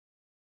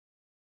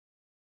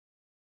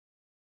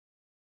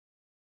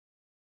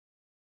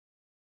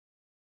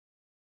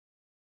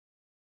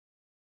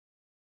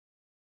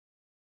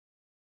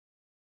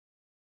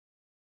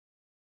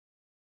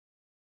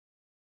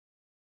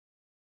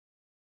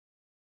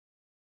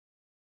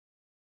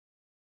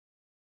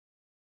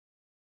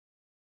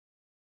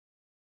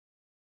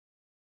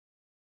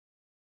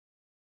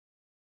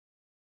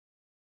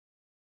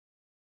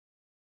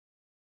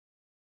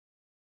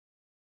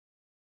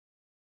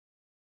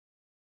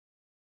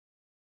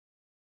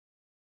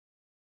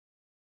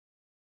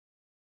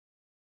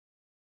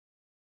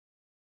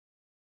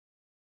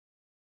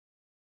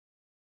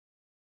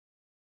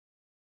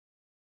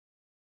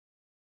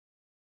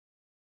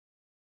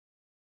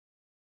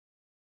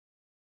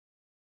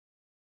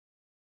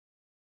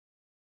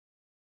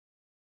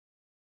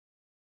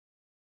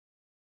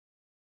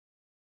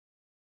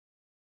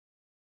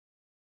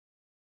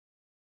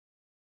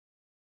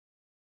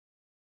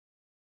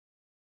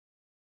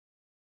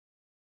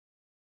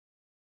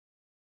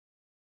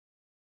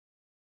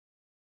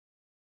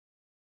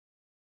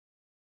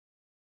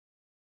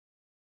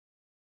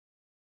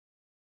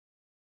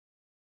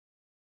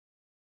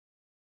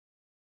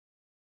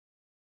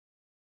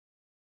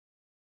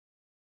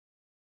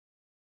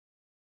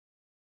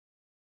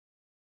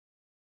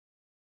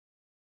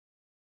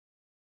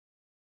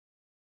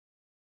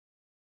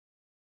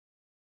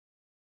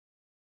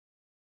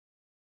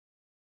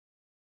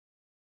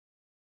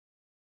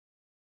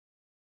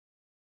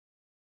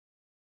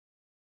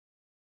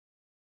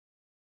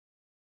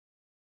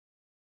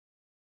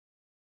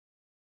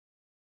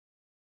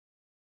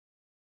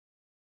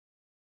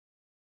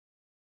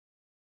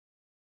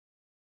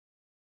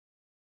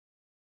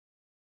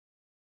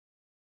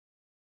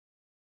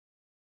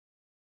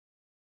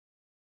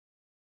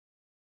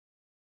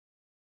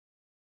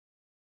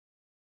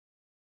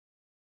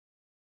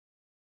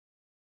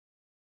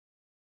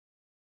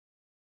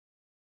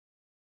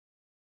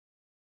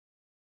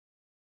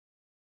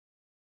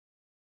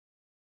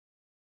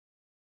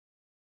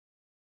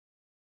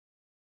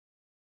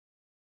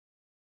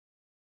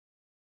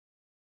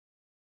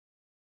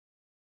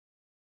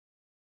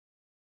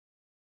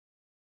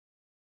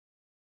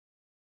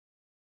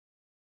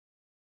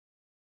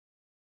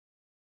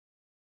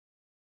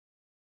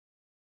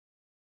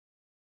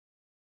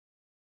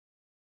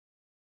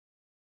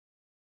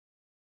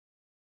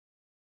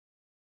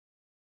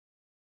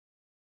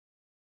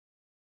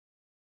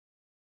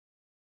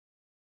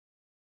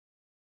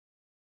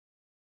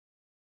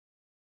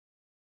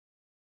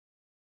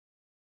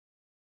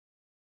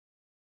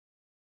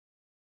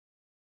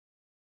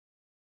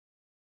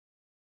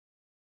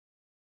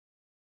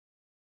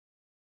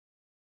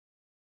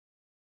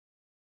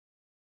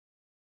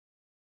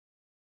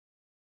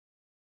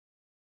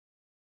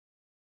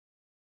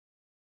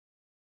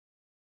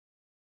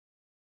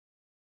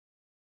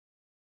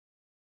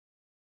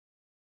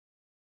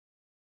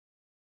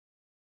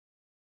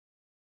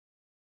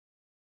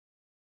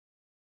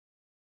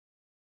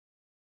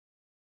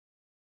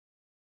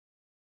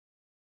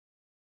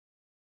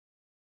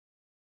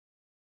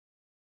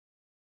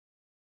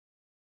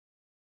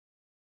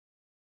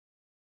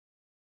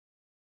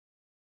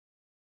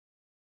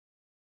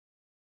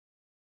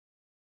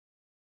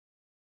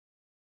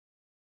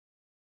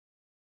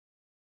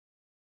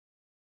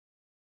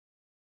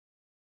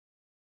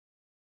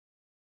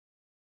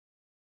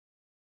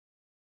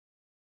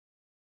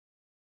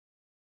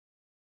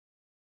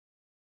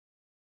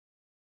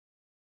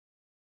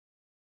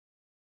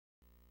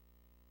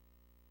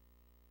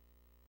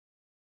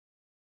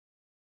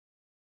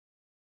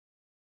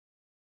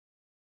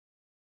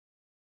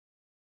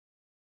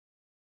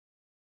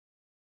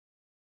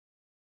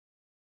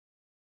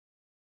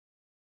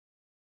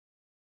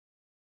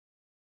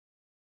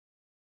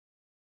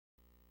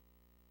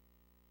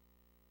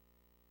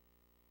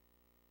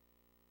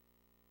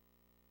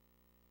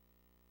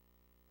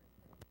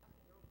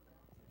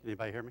Can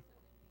anybody hear me?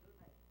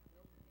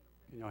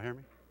 Can y'all hear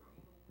me?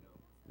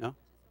 No?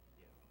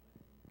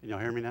 Can y'all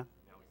hear me now?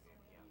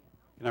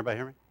 Can everybody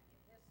hear me?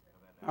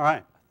 All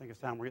right. I think it's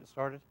time we get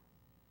started.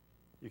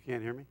 You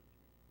can't hear me?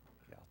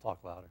 Yeah, I'll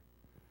talk louder.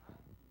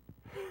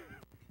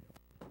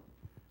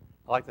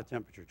 I like the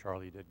temperature,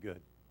 Charlie. You did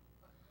good.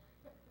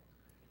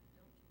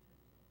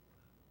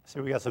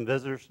 So we got some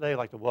visitors today. I'd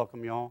like to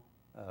welcome y'all.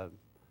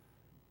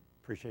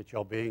 Appreciate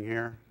y'all being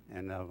here,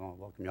 and I want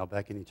to welcome y'all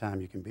back anytime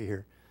you can be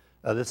here.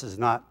 This is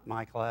not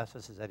my class.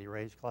 This is Eddie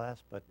Ray's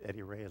class, but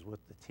Eddie Ray is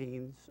with the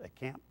teens at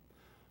camp,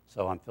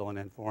 so I'm filling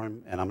in for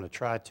him, and I'm going to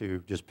try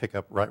to just pick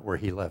up right where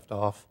he left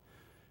off.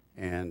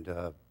 And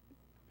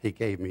he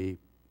gave me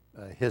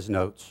his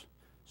notes,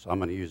 so I'm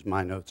going to use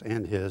my notes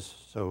and his,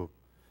 so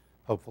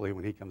hopefully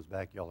when he comes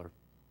back, y'all are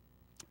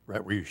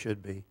right where you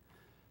should be.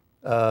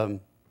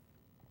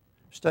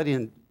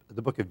 Studying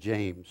the book of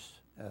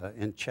James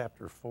in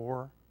chapter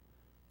 4,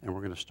 and we're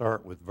going to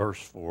start with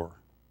verse 4.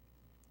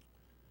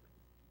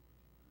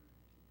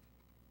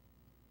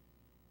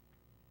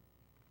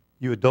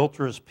 You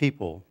adulterous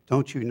people,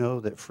 don't you know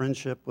that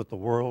friendship with the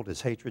world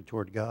is hatred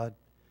toward God?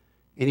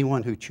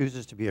 Anyone who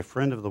chooses to be a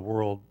friend of the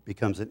world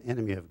becomes an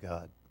enemy of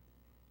God.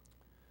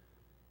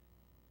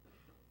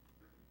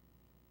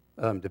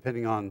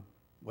 Depending on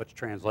which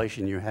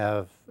translation you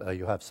have,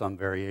 you'll have some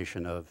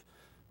variation of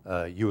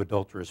you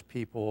adulterous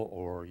people,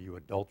 or you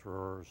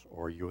adulterers,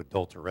 or you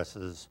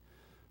adulteresses,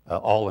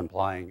 all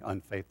implying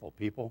unfaithful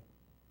people.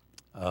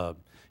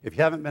 If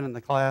you haven't been in the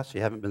class,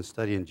 you haven't been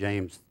studying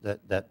James,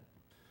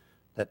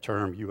 that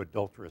term, you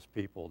adulterous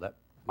people, that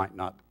might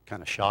not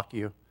kind of shock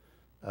you.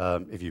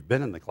 If you've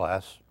been in the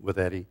class with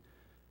Eddie,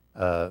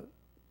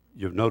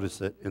 you'll notice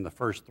that in the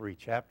first 3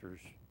 chapters,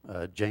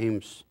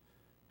 James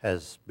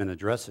has been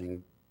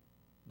addressing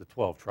the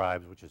 12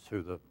 tribes, which is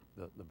who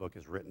the book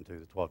is written to,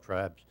 the 12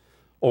 tribes,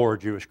 or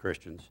Jewish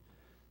Christians,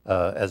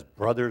 as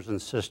brothers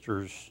and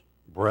sisters,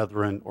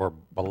 brethren, or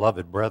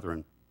beloved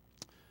brethren.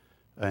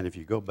 And if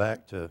you go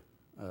back to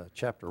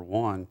chapter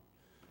 1,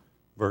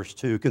 verse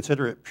 2,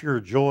 consider it pure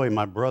joy,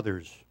 my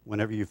brothers,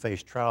 whenever you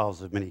face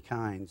trials of many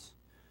kinds.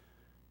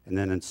 And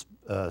then in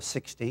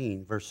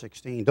verse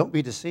 16, don't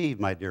be deceived,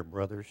 my dear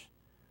brothers.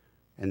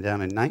 And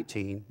down in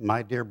 19,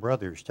 my dear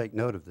brothers, take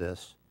note of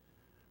this.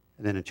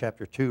 And then in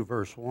chapter 2,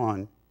 verse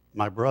 1,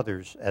 my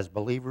brothers, as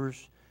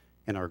believers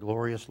in our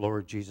glorious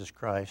Lord Jesus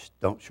Christ,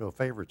 don't show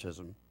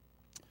favoritism.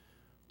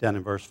 Down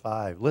in verse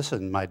 5,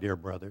 listen, my dear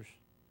brothers.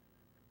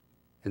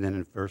 And then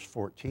in verse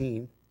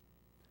 14,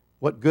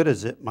 what good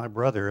is it, my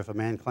brother, if a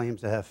man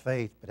claims to have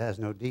faith but has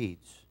no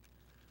deeds?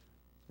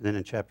 And then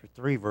in chapter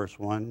 3, verse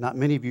 1, not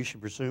many of you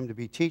should presume to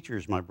be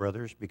teachers, my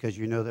brothers, because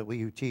you know that we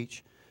who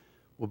teach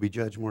will be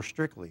judged more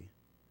strictly.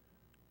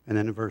 And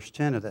then in verse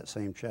 10 of that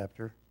same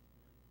chapter,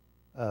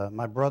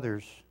 my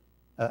brothers,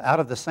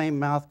 out of the same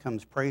mouth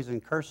comes praise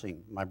and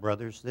cursing. My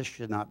brothers, this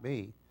should not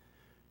be.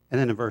 And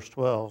then in verse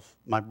 12,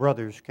 my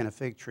brothers, can a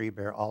fig tree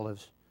bear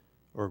olives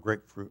or a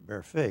grapefruit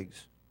bear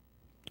figs?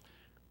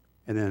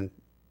 And then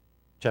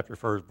chapter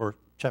 4,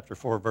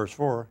 verse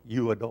 4,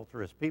 you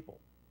adulterous people.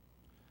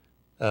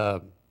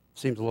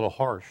 Seems a little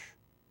harsh.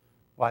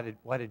 Why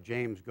did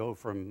James go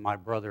from my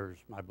brothers,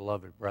 my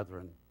beloved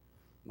brethren,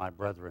 my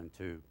brethren,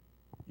 to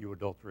you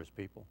adulterous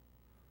people?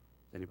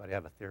 Does anybody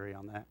have a theory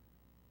on that?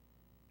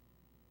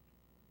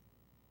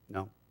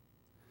 No?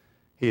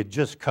 He had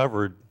just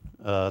covered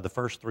the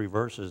first 3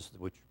 verses,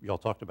 which y'all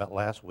talked about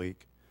last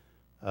week,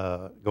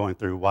 going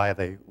through why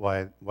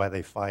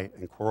they fight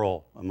and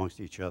quarrel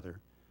amongst each other.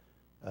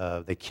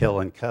 They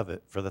kill and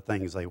covet for the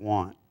things they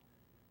want.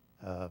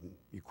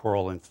 You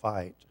quarrel and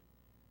fight.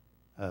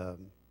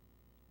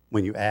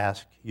 When you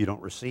ask, you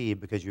don't receive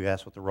because you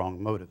ask with the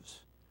wrong motives,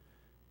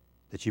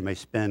 that you may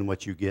spend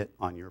what you get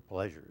on your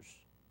pleasures.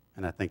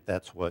 And I think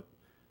that's what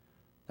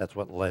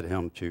led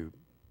him to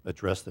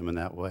address them in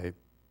that way.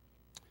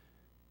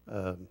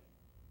 Going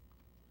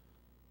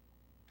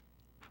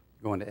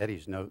to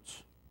Eddie's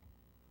notes.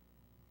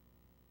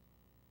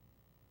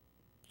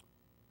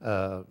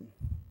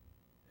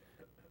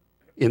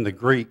 In the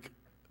Greek,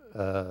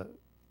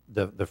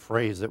 the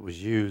phrase that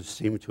was used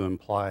seemed to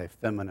imply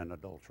feminine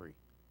adultery.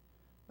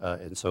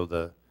 And so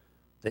the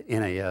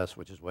NAS,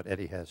 which is what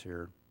Eddie has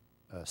here,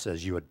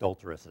 says you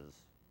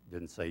adulteresses.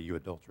 Didn't say you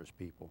adulterous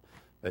people.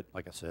 But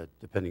like I said,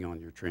 depending on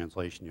your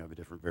translation, you have a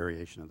different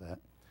variation of that.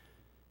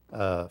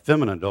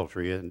 Feminine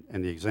adultery, and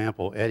the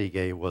example Eddie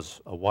gave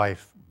was a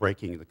wife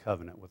breaking the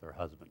covenant with her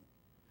husband.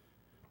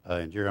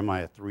 In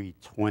Jeremiah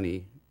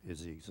 3:20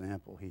 is the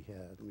example he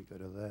had. Let me go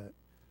to that.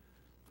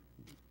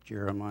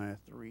 Jeremiah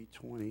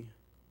 3:20.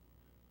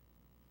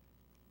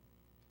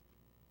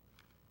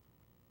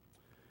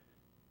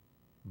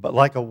 But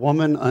like a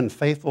woman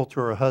unfaithful to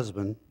her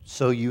husband,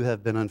 so you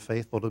have been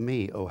unfaithful to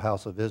me, O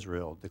house of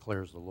Israel,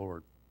 declares the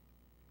Lord.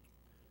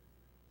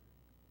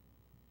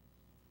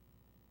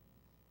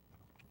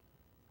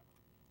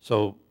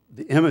 So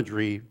the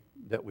imagery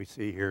that we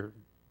see here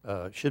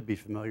should be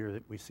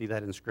familiar. We see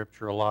that in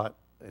Scripture a lot,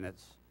 and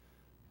it's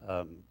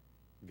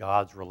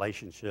God's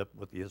relationship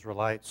with the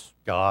Israelites,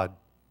 God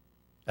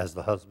as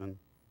the husband,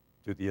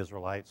 to the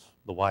Israelites,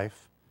 the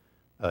wife.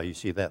 You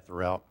see that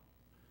throughout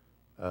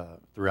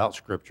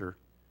Scripture.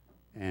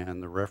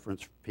 And the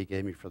reference he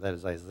gave me for that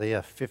is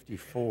Isaiah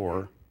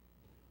 54,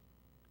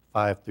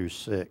 5 through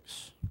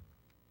 6.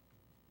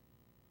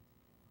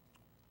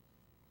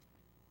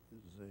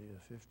 Isaiah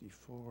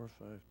 54,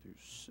 5 through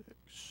 6.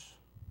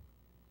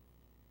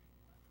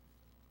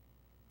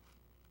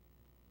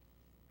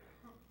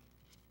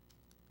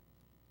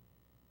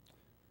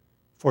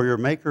 For your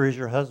Maker is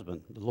your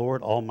husband, the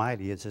Lord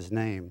Almighty is his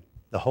name.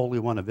 The Holy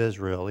One of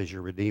Israel is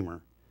your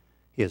Redeemer.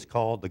 He is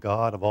called the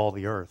God of all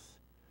the earth.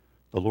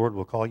 The Lord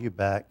will call you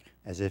back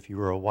as if you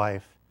were a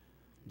wife,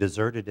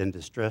 deserted and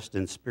distressed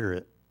in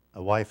spirit,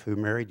 a wife who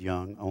married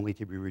young only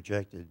to be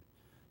rejected,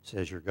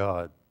 says your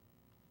God.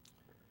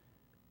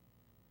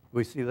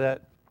 We see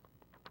that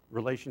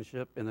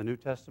relationship in the New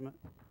Testament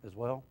as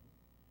well.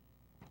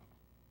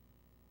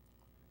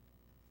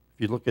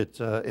 If you look at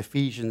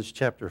Ephesians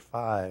chapter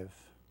 5,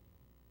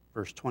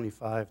 verse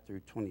 25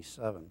 through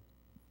 27.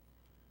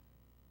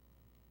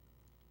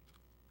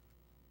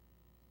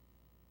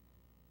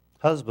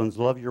 Husbands,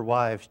 love your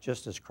wives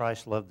just as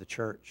Christ loved the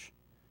church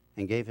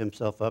and gave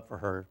himself up for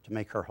her to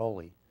make her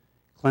holy,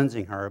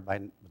 cleansing her by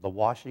the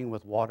washing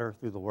with water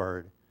through the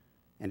word,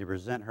 and to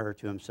present her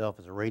to himself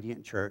as a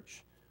radiant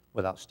church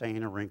without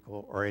stain or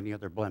wrinkle or any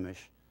other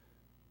blemish,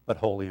 but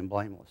holy and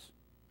blameless.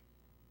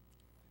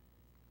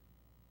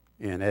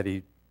 And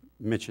Eddie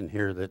mentioned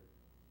here that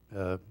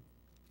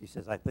he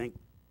says, I think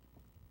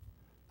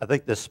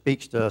this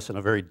speaks to us in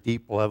a very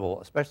deep level,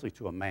 especially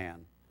to a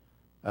man.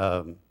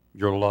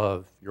 Your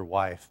love, your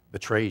wife,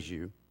 betrays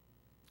you.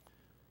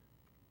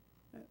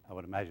 I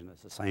would imagine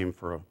it's the same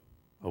for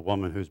a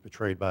woman who's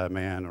betrayed by a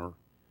man, or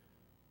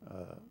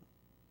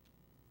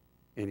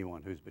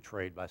anyone who's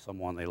betrayed by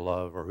someone they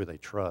love or who they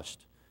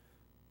trust.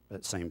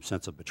 That same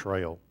sense of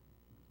betrayal.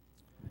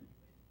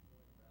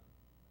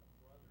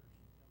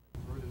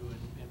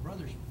 And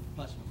brothers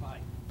fuss and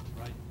fight,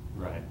 right?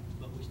 Right.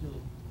 But we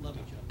still love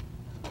each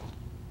other.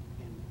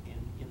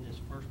 And in this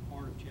first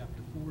part of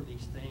chapter 4,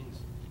 these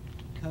things,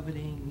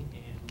 coveting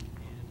and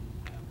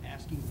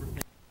asking for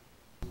things,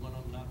 one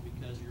of them not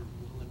because you're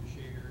willing to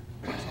share,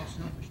 it's all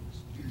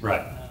selfishness.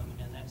 Right.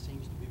 And that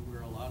seems to be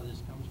where a lot of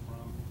this comes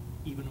from,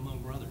 even among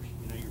brothers.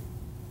 You know,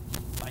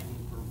 you're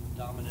fighting for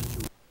dominance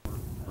or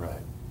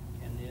right.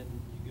 And then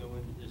you go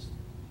into this,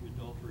 you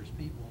adulterous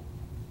people,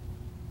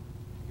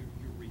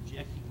 you're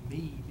rejecting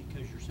me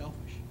because you're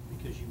selfish,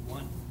 because you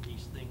want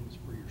these things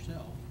for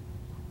yourself,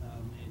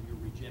 and you're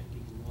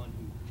rejecting the one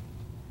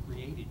who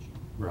created you.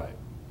 Right.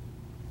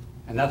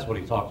 And that's what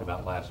he talked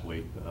about last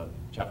week.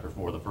 Chapter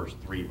 4, the first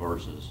 3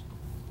 verses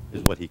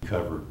is what he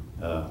covered,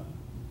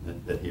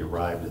 that he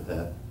arrived at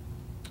that.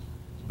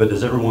 But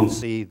does everyone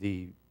see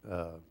the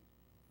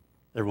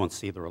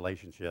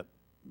relationship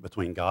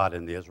between God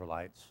and the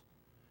Israelites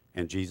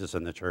and Jesus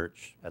and the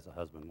church as a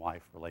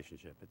husband-wife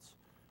relationship?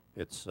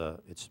 It's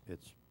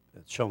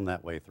shown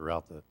that way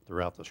throughout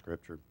the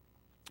Scripture.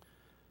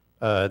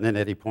 And then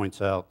Eddie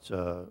points out,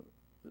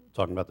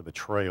 talking about the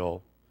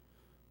betrayal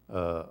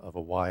of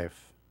a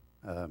wife.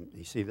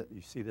 You see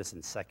this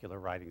in secular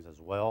writings as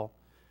well,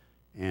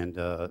 and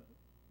the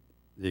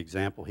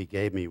example he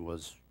gave me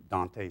was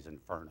Dante's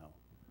Inferno.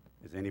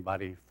 Is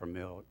anybody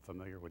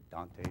familiar with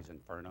Dante's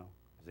Inferno?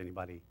 Has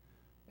anybody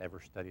ever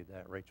studied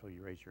that? Rachel,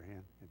 you raised your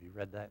hand. Have you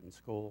read that in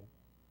school?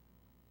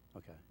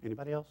 Okay.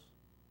 Anybody else?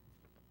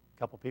 A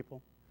couple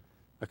people?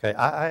 Okay.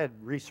 I had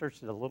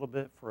researched it a little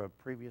bit for a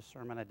previous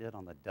sermon I did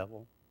on the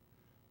devil,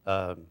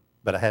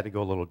 but I had to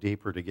go a little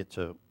deeper to get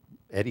to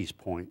Eddie's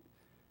point.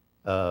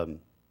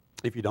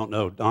 If you don't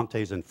know,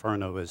 Dante's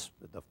Inferno is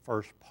the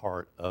first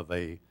part of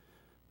a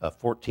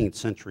 14th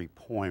century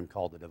poem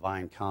called the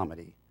Divine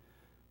Comedy.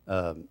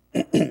 And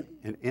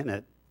in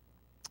it,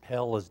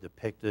 hell is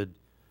depicted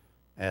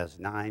as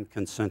 9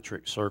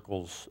 concentric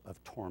circles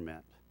of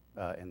torment.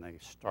 And they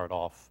start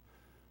off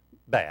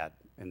bad,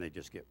 and they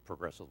just get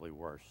progressively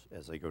worse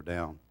as they go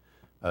down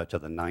to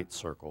the 9th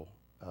circle.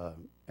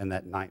 And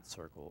that 9th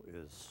circle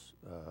is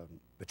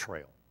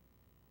betrayal.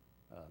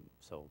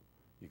 So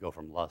you go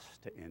from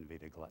lust to envy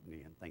to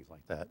gluttony and things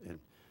like that. And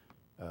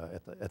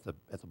at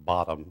the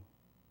bottom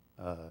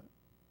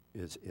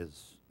is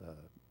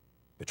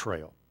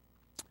betrayal.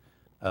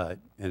 And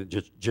it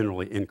just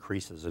generally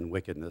increases in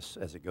wickedness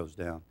as it goes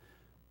down.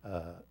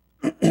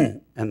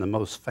 And the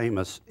most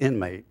famous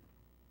inmate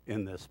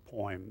in this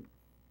poem,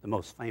 the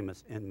most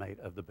famous inmate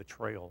of the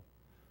betrayal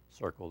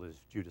circle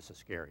is Judas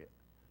Iscariot.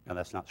 Now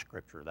that's not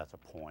scripture, that's a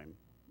poem.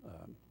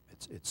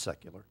 It's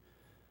secular.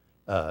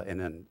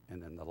 And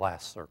then the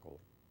last circle,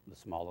 the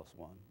smallest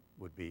one,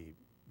 would be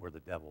where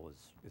the devil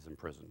is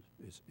imprisoned,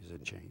 is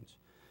in chains.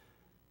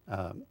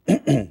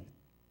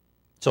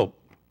 So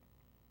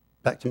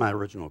back to my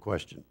original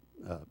question.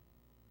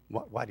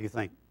 Why do you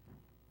think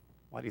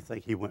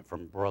he went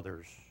from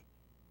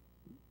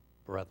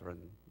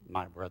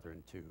my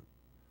brethren, to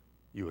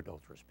you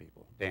adulterous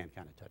people? Dan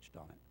kind of touched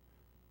on it.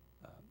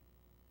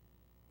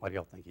 Why do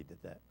y'all think he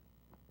did that?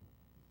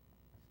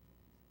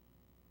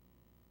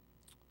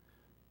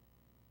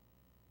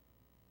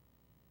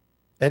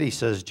 Eddie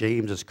says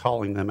James is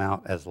calling them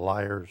out as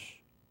liars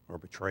or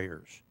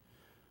betrayers,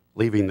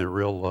 leaving their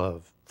real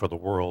love for the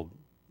world,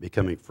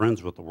 becoming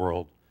friends with the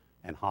world,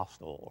 and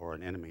hostile or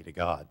an enemy to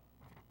God.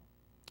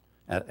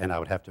 And I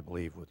would have to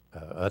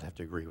I'd have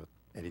to agree with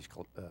Eddie's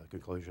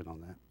conclusion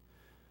on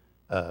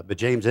that. But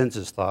James ends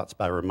his thoughts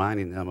by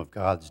reminding them of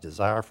God's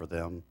desire for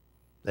them,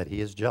 that he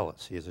is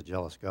jealous. He is a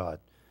jealous God.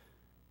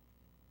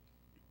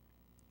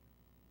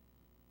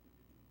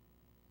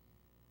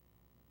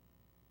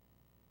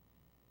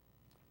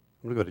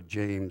 I'm going to go to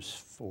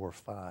James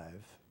 4:5.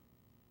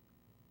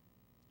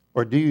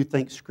 Or do you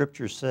think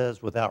Scripture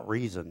says without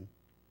reason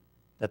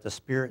that the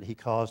Spirit he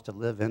caused to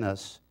live in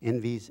us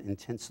envies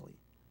intensely?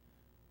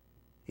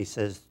 He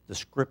says the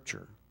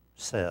Scripture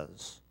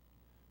says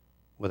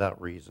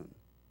without reason.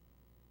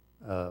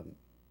 I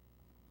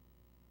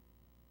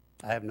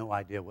have no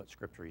idea what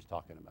Scripture he's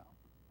talking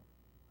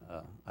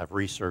about. I've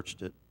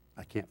researched it.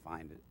 I can't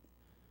find it.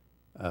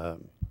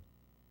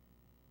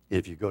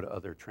 If you go to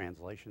other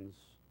translations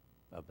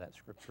of that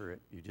Scripture,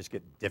 you just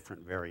get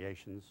different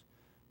variations,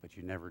 but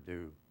you never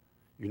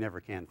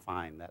can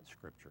find that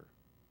Scripture.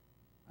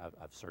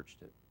 I've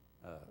searched it,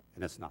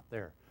 and it's not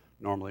there.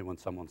 Normally when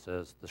someone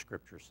says the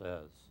Scripture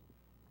says,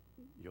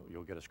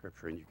 you'll get a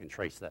Scripture and you can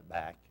trace that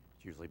back.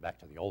 It's usually back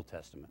to the Old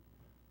Testament.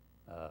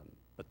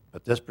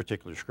 But this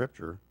particular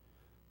Scripture,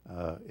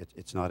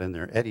 it's not in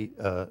there.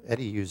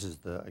 Eddie uses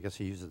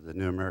he uses the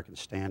New American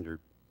Standard.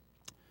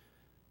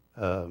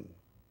 Let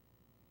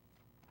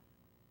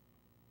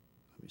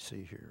me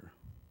see here.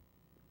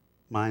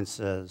 Mine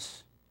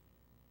says,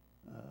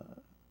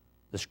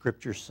 the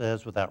Scripture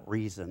says without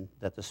reason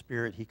that the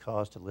Spirit he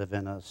caused to live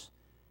in us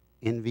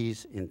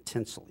envies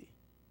intensely.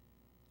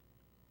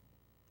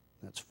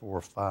 That's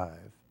 4:5.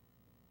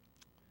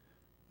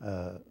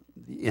 The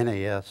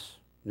NAS,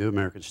 New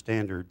American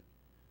Standard,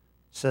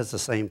 says the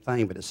same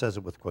thing, but it says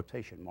it with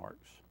quotation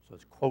marks. So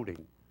it's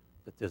quoting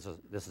that this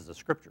is a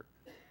Scripture.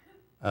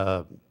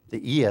 The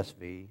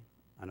ESV,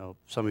 I know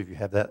some of you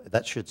have that.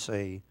 That should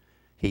say,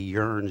 he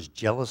yearns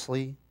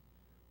jealously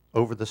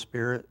over the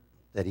Spirit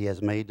that he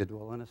has made to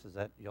dwell in us. Is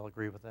that, y'all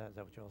agree with that? Is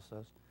that what y'all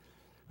says?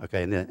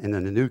 Okay, and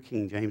then the New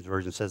King James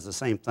Version says the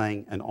same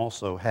thing and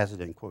also has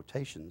it in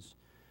quotations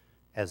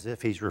as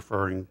if he's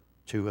referring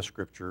to a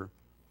Scripture,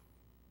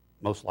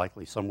 most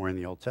likely somewhere in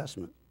the Old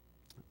Testament.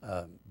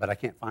 But I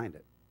can't find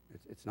it.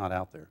 It's not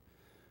out there.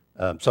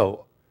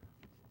 So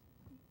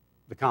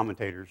the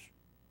commentators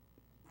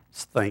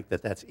think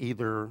that that's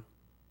either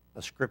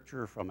a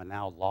Scripture from a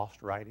now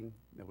lost writing,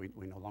 that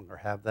we no longer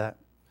have that,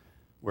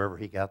 wherever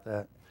he got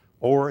that,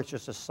 or it's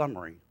just a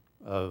summary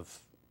of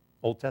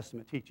Old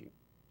Testament teaching.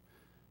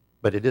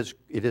 But it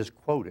is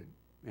quoted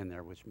in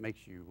there, which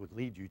would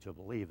lead you to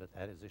believe that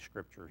that is a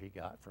Scripture he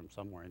got from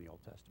somewhere in the Old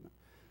Testament.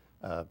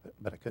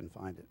 But I couldn't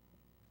find it.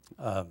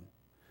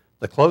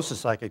 The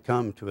closest I could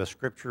come to a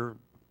Scripture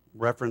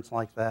reference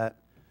like that,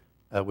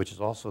 which is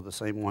also the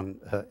same one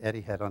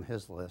Eddie had on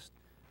his list,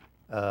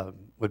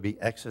 would be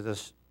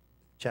Exodus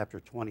chapter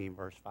 20,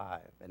 verse 5,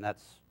 and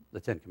that's the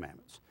Ten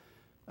Commandments.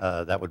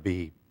 That would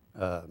be,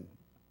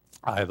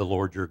 I, the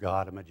Lord your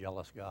God, am a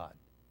jealous God.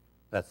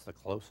 That's the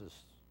closest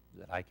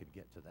that I could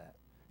get to that.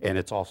 And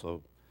it's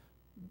also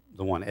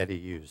the one Eddie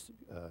used.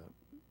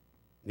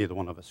 Neither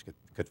one of us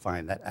could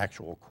find that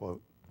actual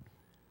quote.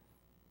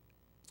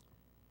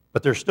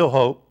 But there's still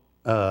hope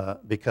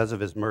because of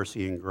his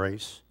mercy and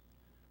grace.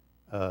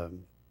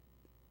 In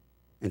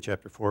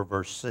chapter 4,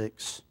 verse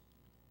 6,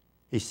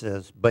 he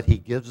says, but he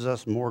gives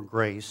us more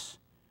grace.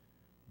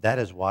 That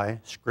is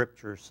why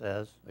Scripture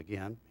says,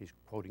 again, he's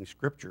quoting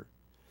Scripture,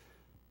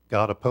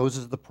 God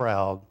opposes the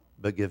proud,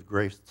 but gives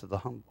grace to the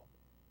humble.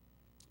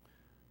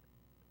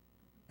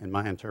 And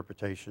my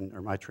interpretation,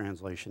 or my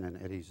translation in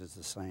Eddie's is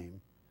the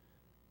same.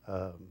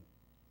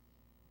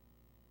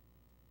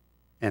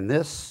 And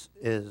this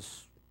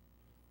is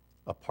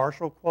a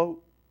partial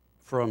quote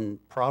from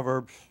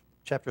Proverbs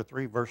chapter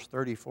 3, verse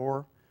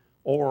 34,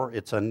 or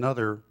it's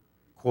another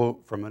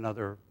quote from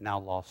another now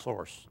lost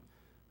source,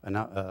 a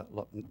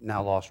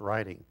now lost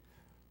writing.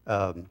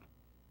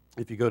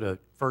 If you go to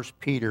 1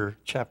 Peter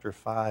chapter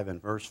 5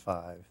 and verse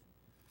 5,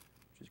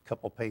 which is a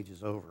couple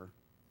pages over,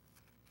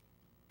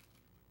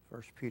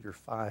 1 Peter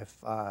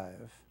 5:5,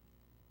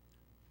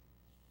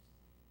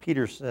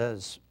 Peter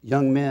says,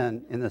 young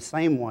men, in the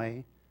same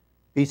way,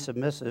 be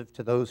submissive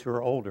to those who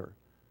are older.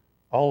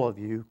 All of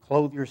you,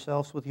 clothe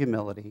yourselves with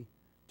humility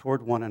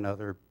toward one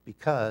another,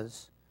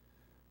 because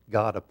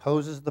God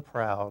opposes the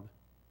proud,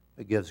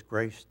 but gives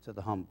grace to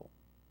the humble.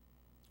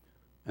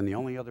 And the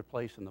only other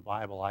place in the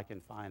Bible I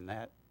can find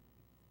that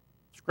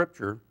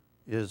Scripture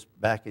is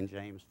back in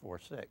James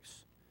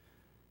 4:6.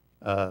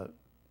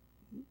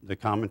 The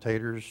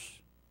commentators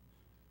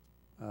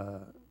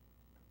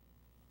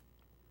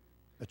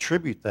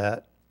attribute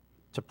that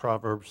to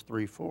Proverbs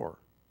 3:4.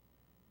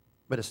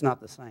 But it's not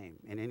the same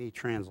in any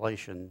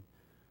translation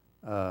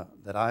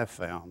that I've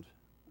found.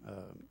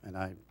 And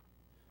I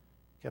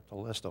kept a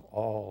list of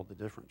all the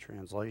different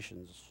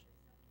translations.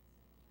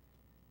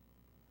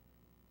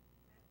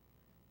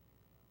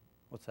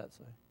 What's that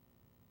say?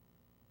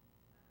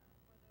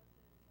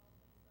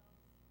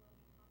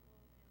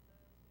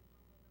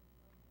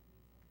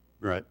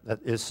 Right, that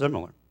is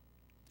similar.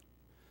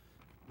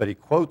 But he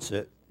quotes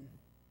it.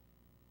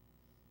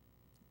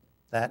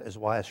 That is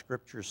why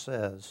Scripture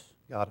says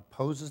God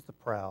opposes the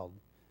proud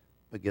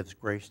but gives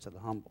grace to the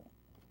humble.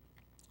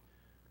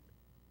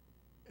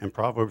 In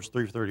Proverbs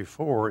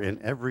 3:34,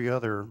 in every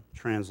other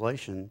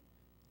translation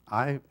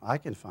I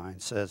can find,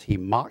 says he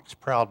mocks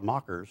proud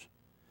mockers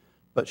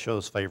but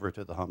shows favor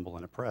to the humble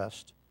and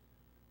oppressed.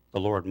 The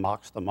Lord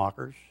mocks the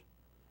mockers.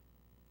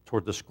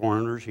 Toward the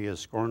scorners he is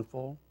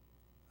scornful.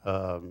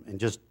 And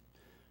just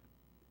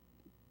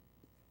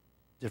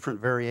different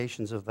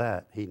variations of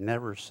that. He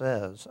never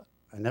says,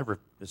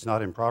 it's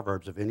not in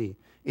Proverbs of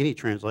any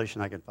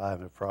translation I can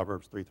find of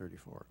Proverbs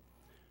 3:34.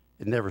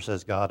 It never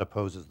says God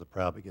opposes the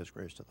proud but gives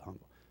grace to the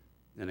humble.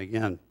 And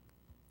again,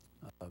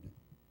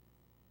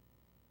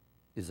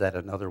 is that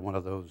another one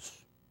of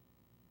those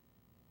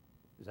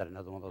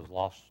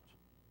lost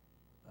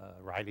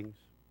writings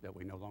that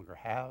we no longer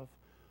have?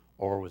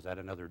 Or was that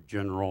another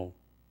general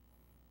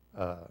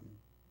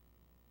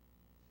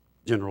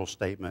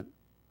statement,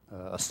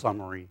 a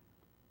summary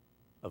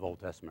of Old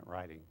Testament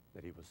writing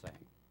that he was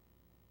saying?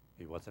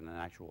 It wasn't an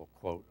actual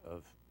quote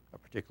of a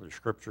particular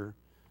scripture.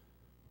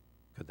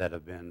 Could that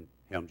have been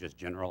him just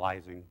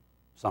generalizing,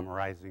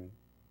 summarizing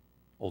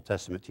Old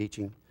Testament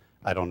teaching?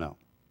 I don't know.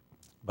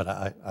 But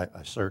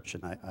I searched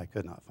and I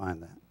could not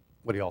find that.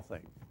 What do y'all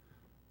think?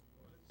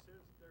 Well, it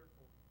says,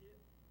 therefore,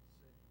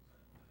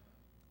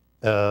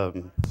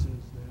 it says. It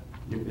says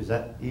that. Is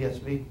that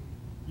ESV?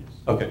 Yes.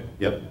 Okay,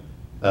 yep.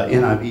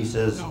 NIV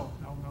says... No.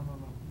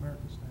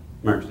 American Standard.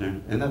 American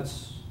Standard. And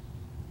that's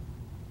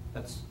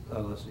let's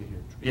see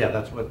here. Yeah,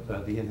 that's what the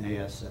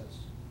NAS says.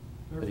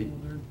 Therefore,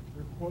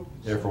 they're quoting.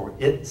 Therefore,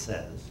 it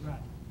says. Right.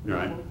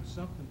 Right. They're quoting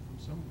something from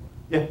somewhere.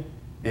 Yeah.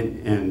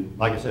 And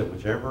like I said,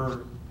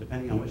 whichever,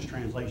 depending on which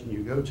translation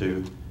you go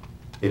to,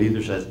 it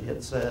either says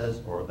it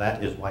says or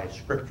that is why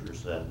Scripture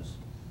says.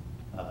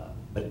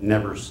 But it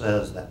never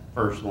says that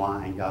first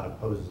line, God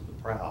opposes the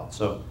proud.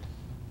 So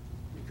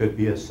it could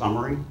be a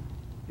summary.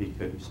 He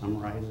could be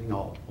summarizing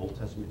all Old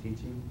Testament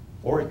teaching,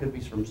 or it could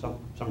be from some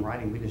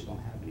writing we just don't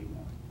have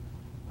anymore.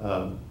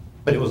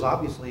 But it was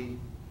obviously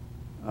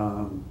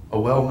a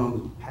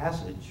well-known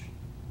passage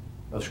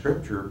of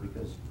Scripture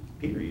because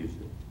Peter used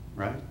it,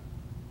 right?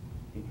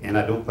 And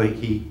I don't think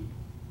he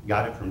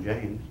got it from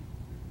James,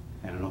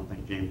 and I don't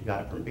think James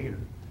got it from Peter.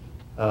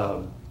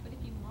 But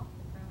if you mock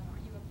the proud,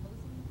 aren't you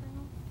opposing the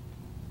proud?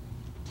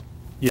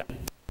 Yeah.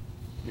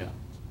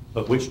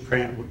 But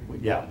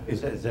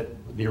is that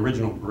the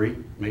original Greek?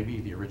 Maybe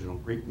the original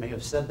Greek may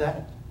have said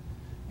that,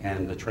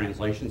 and the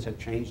translations have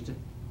changed it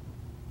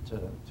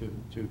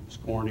to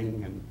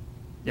scorning, and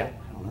I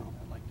don't know.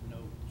 I'd like to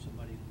know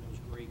somebody that knows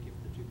Greek if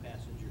the two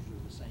passages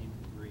are the same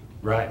in Greek.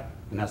 Right,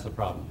 and that's the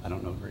problem. I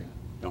don't know Greek.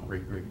 Don't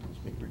read Greek. Don't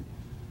speak Greek.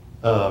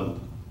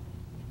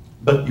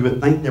 But you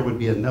would think there would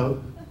be a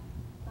note.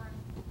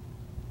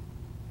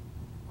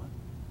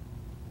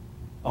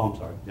 Oh, I'm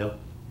sorry. Yep.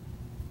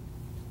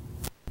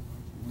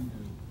 When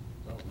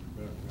you're talking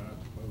about God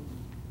opposing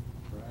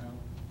the proud,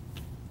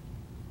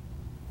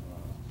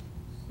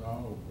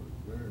 Saul was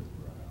very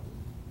proud,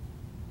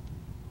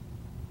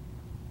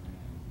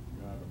 and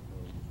God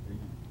opposed him.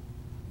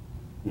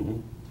 Mm-hmm.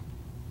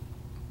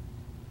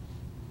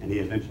 And he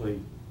eventually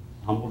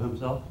humbled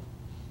himself.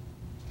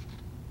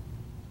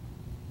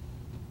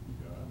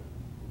 God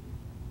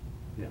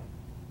Yeah.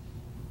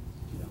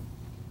 Yeah.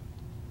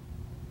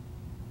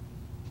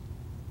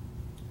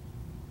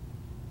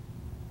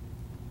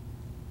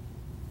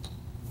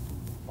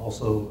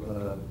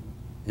 Also,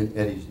 in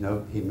Eddie's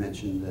note, he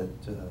mentioned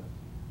that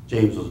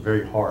James was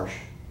very harsh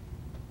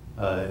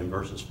in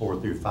verses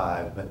 4 through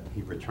 5, but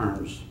he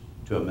returns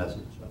to a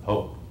message of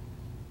hope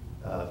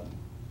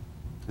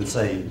and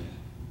saying,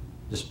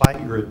 despite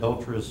your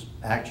adulterous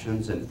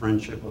actions and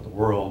friendship with the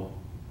world,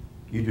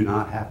 you do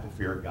not have to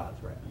fear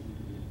God's wrath.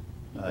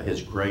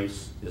 His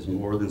grace is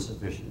more than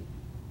sufficient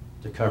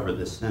to cover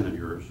this sin of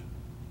yours.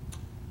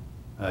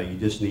 You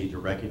just need to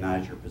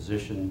recognize your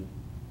position,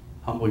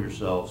 humble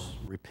yourselves,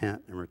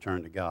 repent, and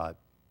return to God.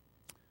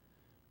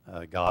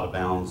 God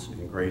abounds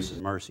in grace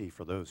and mercy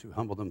for those who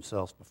humble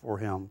themselves before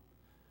him.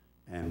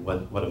 And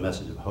what a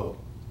message of hope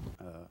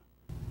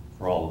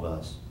for all of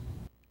us.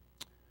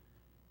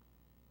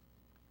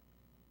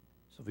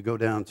 So if we go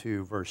down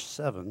to verse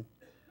 7,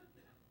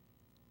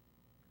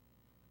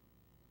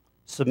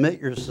 submit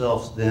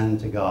yourselves then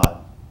to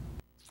God.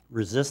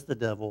 Resist the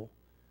devil,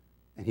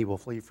 and he will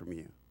flee from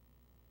you.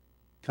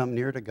 Come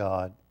near to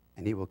God,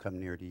 and he will come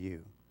near to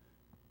you.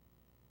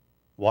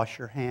 Wash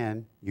your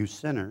hand, you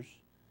sinners,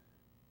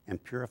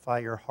 and purify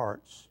your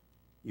hearts,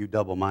 you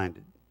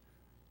double-minded.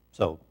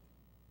 So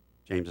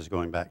James is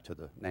going back to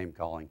the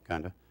name-calling,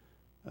 kind of.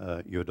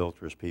 You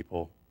adulterous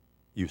people,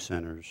 you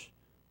sinners,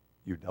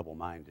 you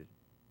double-minded.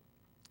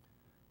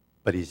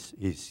 But he's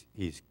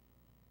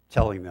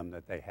telling them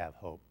that they have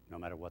hope. No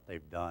matter what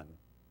they've done,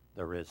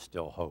 there is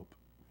still hope.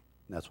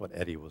 And that's what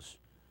Eddie was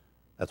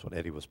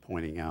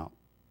pointing out.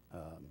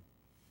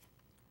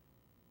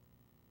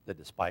 That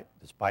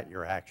despite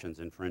your actions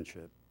in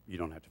friendship, you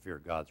don't have to fear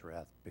God's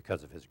wrath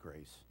because of his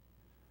grace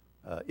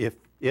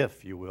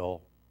if you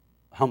will,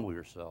 humble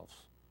yourselves,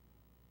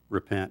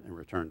 repent, and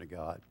return to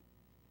God.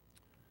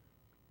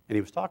 And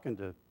he was talking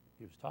to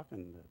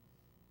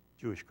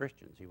Jewish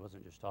Christians. He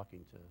wasn't just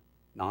talking to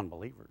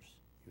non-believers.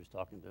 He was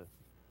talking to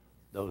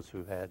those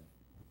who had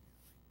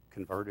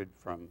converted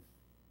from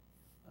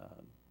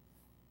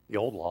the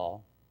old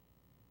law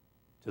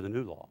to the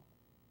new law.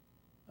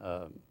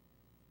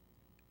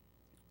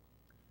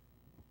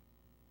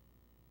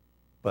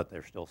 But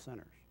they're still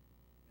sinners,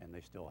 and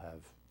they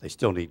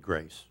still need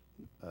grace,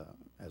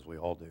 as we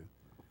all do.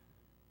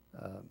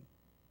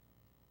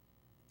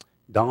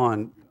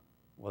 Don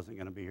wasn't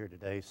going to be here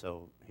today,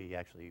 so he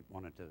actually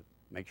wanted to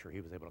make sure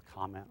he was able to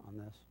comment on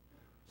this.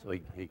 So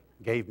he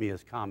gave me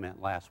his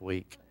comment last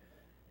week.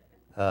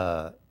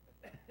 And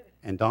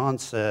Don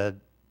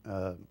said,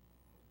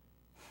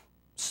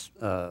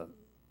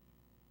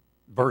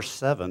 verse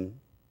 7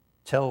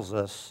 tells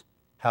us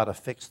how to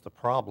fix the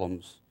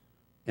problems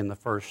in the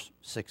first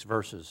 6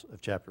 verses of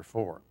chapter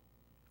 4.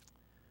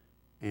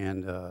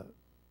 And I'm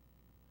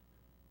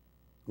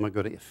going to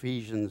go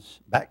to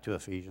back to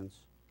Ephesians,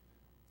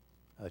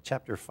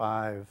 chapter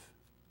 5,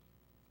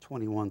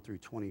 21 through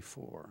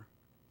 24.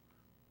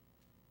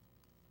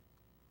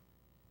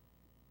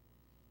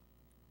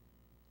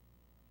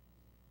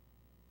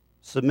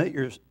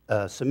 Submit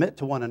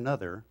to one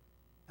another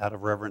out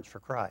of reverence for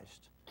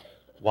Christ.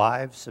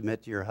 Wives,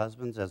 submit to your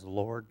husbands as the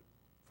Lord,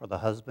 for the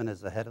husband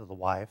is the head of the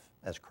wife,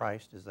 as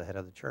Christ is the head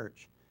of the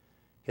church,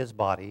 his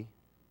body,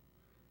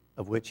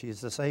 of which he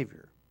is the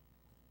Savior.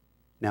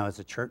 Now, as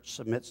the church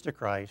submits to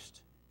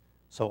Christ,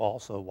 so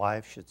also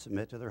wives should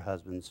submit to their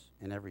husbands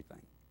in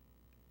everything.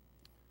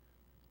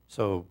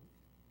 So,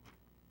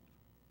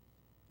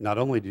 not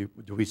only do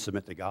we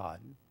submit to God,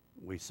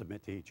 we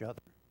submit to each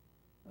other.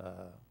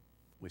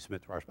 We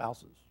submit to our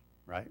spouses,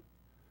 right?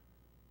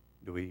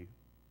 Do we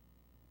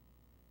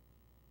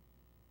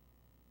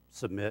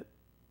submit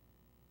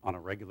on a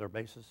regular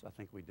basis? I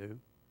think we do.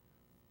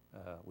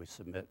 We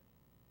submit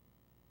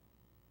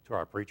to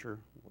our preacher.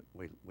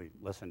 We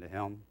listen to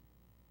him.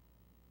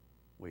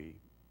 We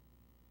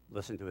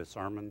listen to his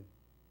sermon.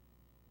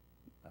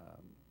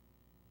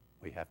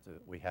 We have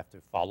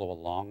to follow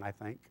along, I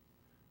think,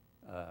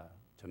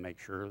 to make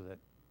sure that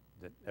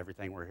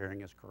everything we're hearing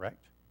is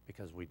correct,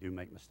 because we do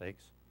make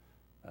mistakes.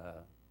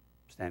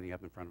 Standing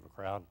up in front of a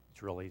crowd,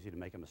 it's real easy to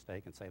make a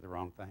mistake and say the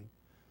wrong thing.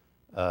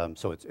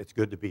 So it's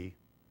good to be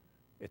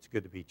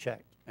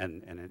checked.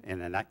 And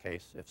in that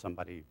case, if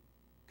somebody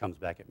comes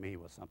back at me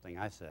with something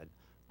I said,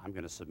 I'm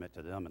going to submit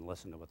to them and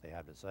listen to what they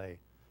have to say,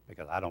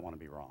 because I don't want to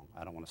be wrong.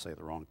 I don't want to say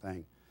the wrong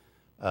thing.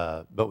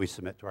 But we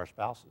submit to our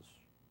spouses.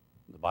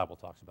 The Bible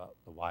talks about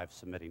the wives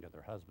submitting to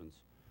their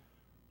husbands.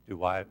 Do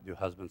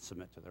husbands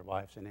submit to their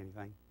wives in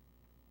anything?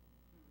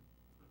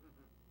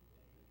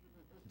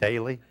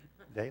 Daily,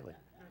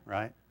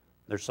 right?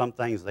 There's some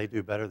things they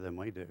do better than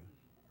we do,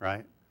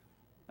 right?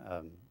 So. I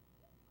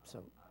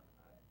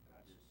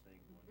just think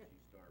once you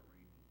start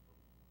reading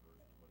from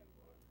verse 21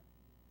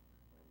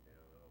 and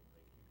down, I don't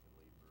think you can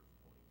leave verse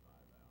 25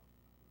 out.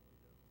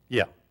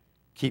 Yeah,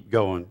 keep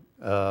going.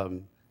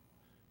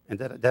 And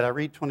did I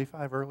read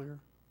 25 earlier?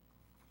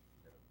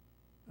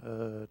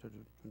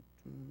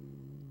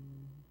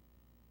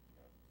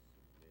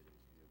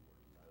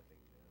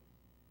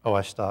 Oh,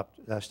 I stopped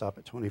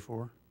at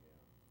 24?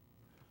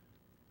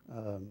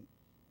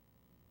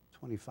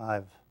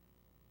 25.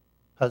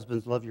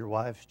 Husbands, love your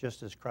wives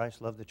just as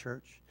Christ loved the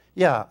church.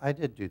 Yeah, I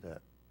did do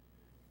that.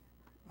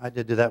 I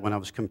did do that when I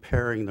was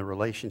comparing the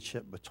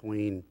relationship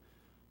between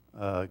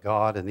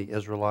God and the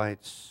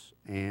Israelites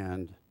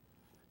and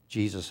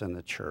Jesus and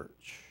the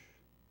church.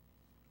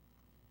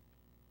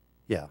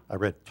 Yeah, I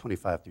read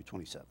 25 through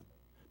 27.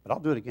 But I'll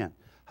do it again.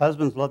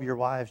 Husbands, love your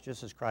wives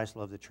just as Christ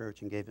loved the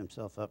church and gave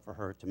himself up for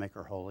her to make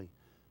her holy,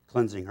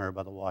 cleansing her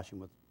by the washing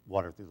with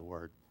water through the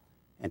word,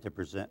 and to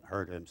present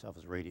her to himself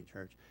as a radiant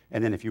church.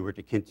 And then if you were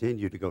to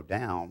continue to go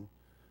down,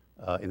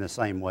 in the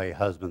same way,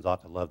 husbands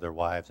ought to love their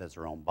wives as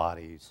their own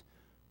bodies.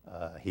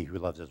 He who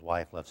loves his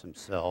wife loves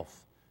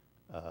himself.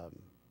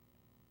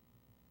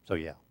 So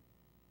yeah.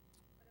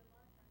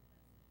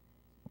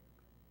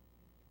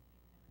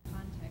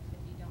 Context, if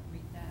you don't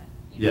read that.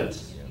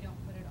 Yes. If you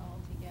don't put it all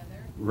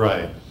together.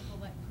 Right. People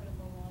let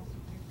critical walls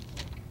of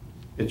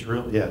It's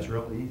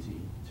real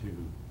easy to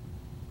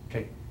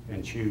pick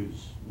and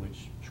choose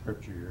which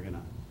scripture you're going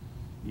to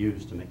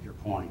use to make your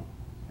point.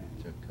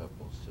 To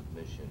couple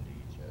submission to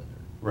each other.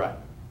 Right,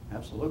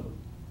 absolutely.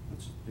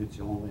 It's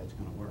the only way it's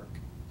going to work.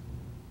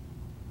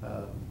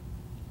 I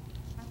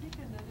think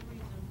another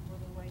reason for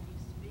the way he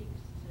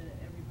speaks to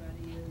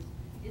everybody is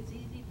it's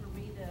easy for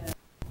me to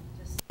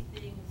see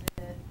things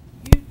that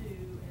you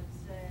do and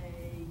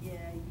say,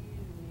 yeah,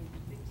 you need to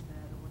fix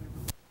that or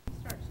whatever. He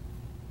starts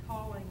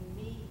calling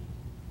me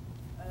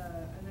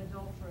an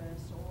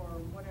adulteress or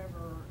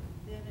whatever,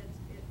 then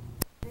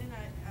then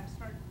I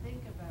start to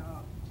think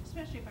about,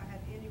 especially if I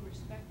have any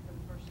respect for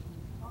the person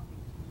who's talking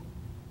to me,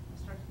 I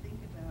start to think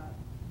about,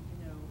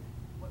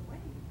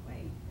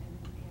 wait, and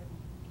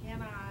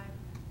can I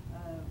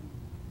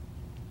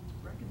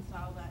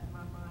reconcile that in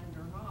my mind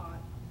or not?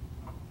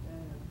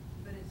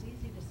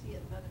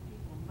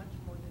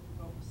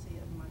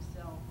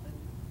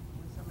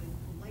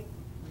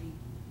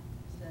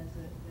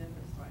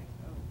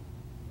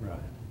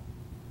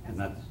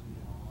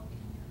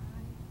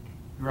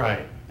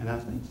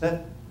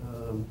 That,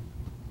 What'd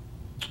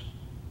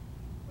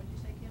you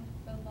say, Kim?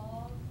 The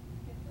log,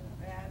 get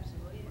the.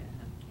 Absolutely,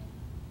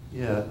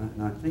 yeah. yeah,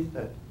 and I think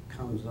that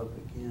comes up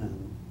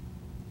again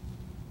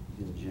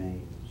in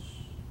James.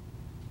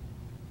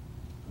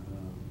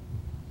 Um,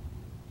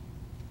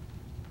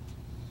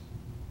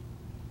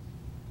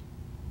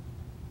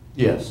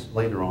 Yes,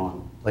 later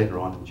on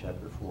in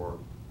chapter 4,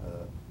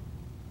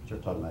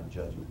 start talking about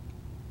judgment.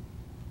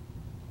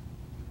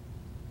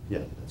 Yeah,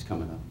 that's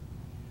coming up.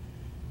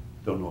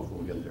 Don't know if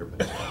we'll get there,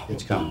 but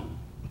it's coming.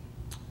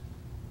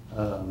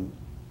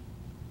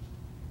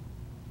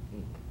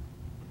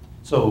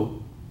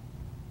 So,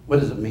 what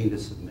does it mean to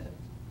submit?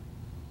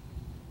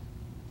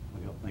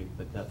 What do you think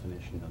the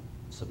definition of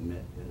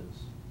submit is?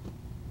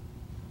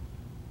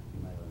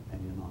 You may have an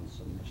opinion on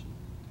submission.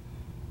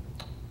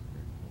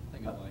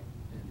 Think of like,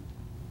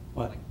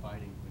 What? like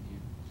fighting when you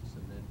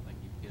submit, like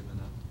you've given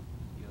up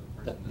the other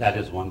person. That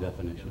is one The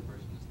definition. other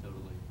person is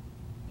totally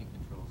in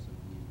control, so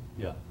when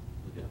you Yeah.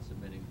 look at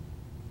submitting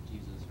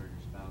Jesus or your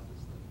spouse,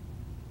 it's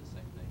the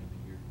same thing. I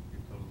mean,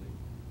 you're totally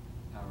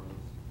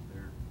powerless.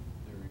 They're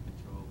in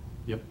control.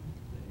 Yep.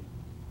 They,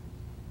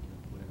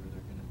 whatever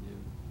they're gonna do.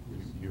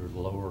 You're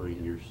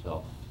lowering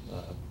yourself.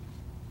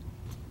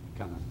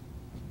 Kind of,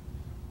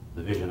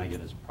 the vision I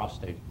get is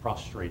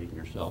prostrating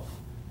yourself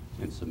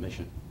in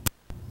submission.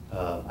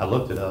 I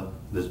looked it up.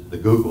 The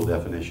Google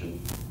definition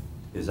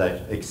is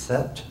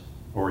accept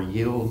or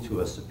yield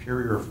to a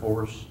superior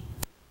force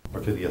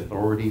or to the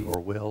authority or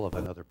will of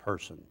another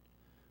person.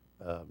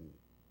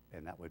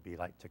 And that would be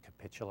like to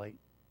capitulate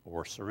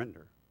or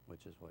surrender,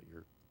 which is what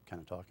you're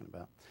kind of talking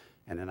about.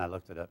 And then I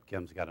looked it up.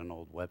 Kim's got an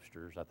old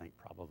Webster's, I think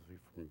probably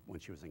from when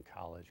she was in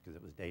college, because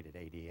it was dated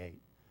 '88.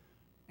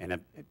 And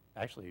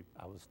actually,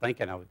 I was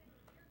thinking I would,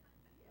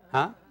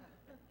 huh?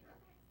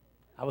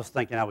 I was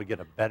thinking I would get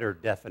a better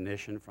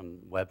definition from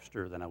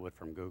Webster than I would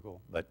from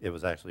Google, but it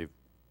was actually,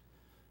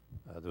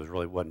 there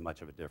really wasn't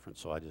much of a difference,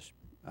 so I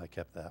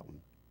kept that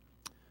one.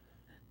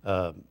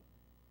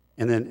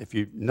 And then if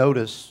you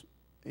notice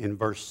in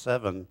verse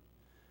 7,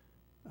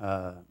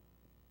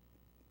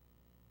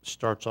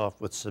 starts off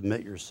with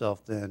submit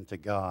yourself then to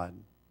God.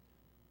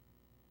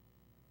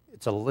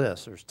 It's a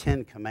list. There's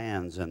 10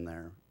 commands in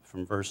there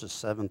from verses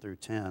 7 through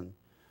 10.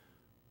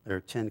 There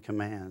are 10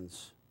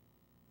 commands.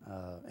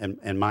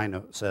 And my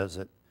note says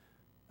that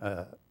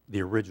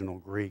the original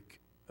Greek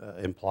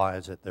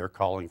implies that they're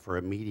calling for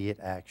immediate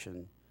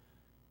action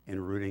in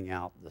rooting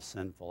out the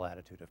sinful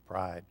attitude of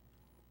pride.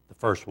 The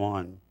first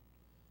one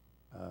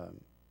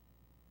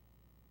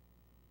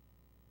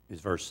is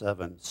verse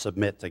 7,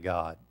 submit to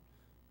God.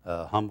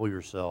 Humble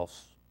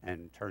yourselves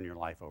and turn your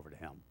life over to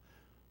Him.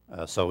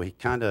 So he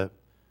kind of,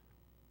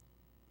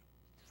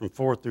 from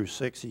 4 through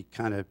 6, he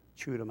kind of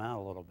chewed them out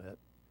a little bit.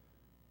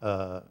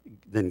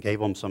 Then gave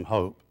them some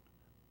hope,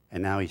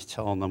 and now he's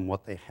telling them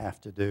what they have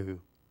to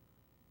do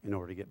in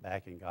order to get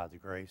back in God's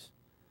grace.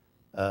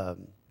 The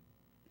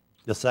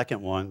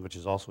second one, which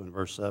is also in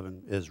verse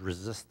 7, is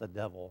resist the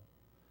devil,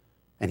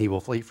 and he will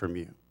flee from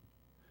you.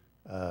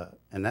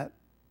 And that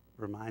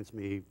reminds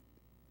me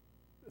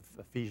of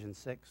Ephesians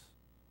 6.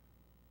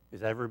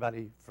 Is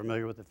everybody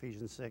familiar with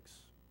Ephesians 6?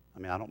 I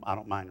mean, I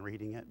don't mind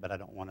reading it, but I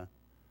don't want to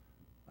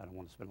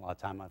spend a lot of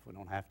time on it if we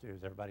don't have to.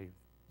 Is everybody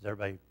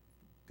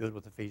good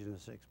with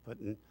Ephesians 6,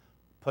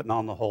 putting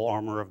on the whole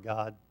armor of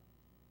God?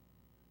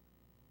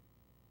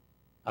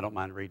 I don't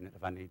mind reading it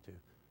if I need to.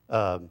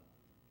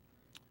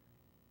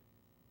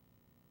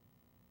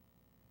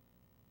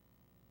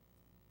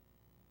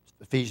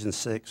 Ephesians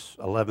 6,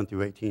 11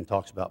 through 18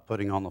 talks about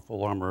putting on the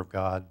full armor of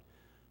God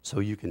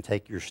so you can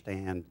take your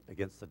stand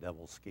against the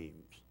devil's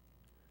schemes.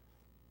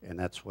 And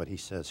that's what he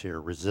says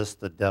here. Resist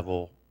the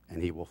devil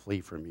and he will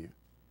flee from you.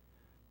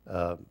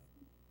 1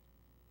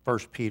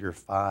 Peter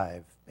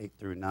 5, 8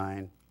 through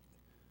 9,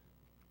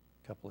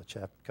 couple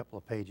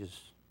of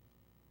pages.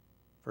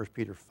 1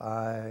 Peter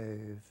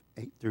 5,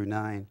 8 through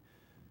 9.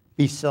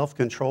 Be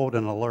self-controlled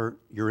and alert.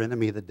 Your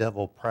enemy, the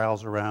devil,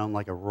 prowls around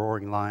like a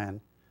roaring lion,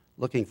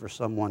 looking for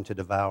someone to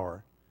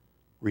devour.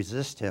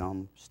 Resist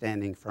him,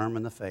 standing firm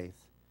in the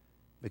faith,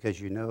 because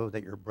you know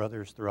that your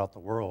brothers throughout the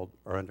world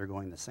are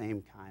undergoing the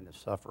same kind of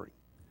suffering.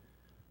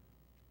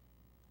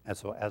 And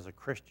so as a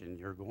Christian,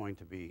 you're going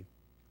to be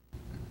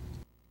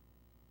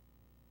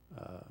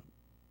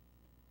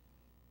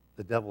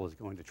the devil is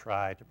going to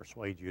try to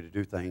persuade you to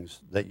do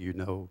things that you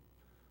know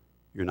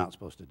you're not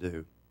supposed to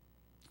do.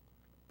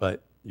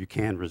 But you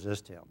can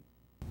resist him.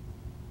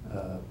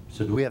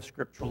 So do we have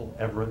scriptural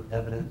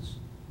evidence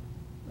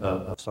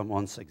of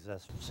someone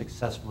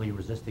successfully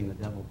resisting the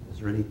devil? Is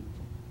there any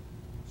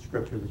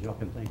scripture that y'all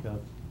can think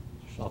of,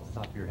 just off the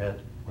top of your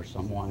head, where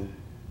someone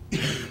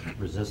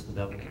resists the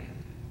devil?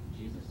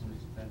 Jesus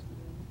resisted the devil.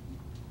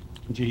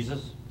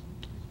 Jesus?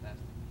 He's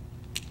fasting.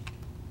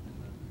 And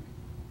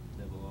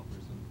the devil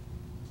offers him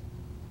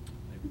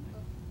everything.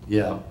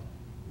 Yeah.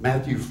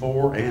 Matthew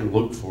 4 and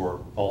Luke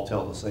 4 all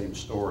tell the same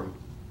story.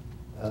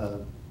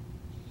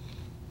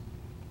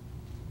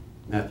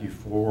 Matthew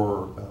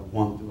 4,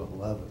 1 through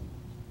 11.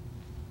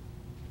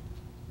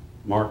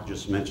 Mark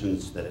just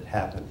mentions that it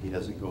happened. He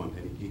doesn't go into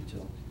any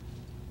detail.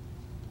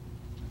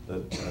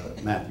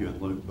 But Matthew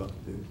and Luke both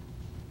do.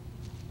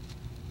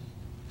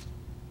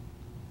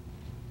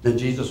 Then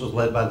Jesus was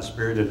led by the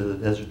Spirit into the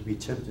desert to be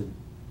tempted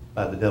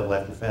by the devil.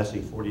 After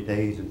fasting 40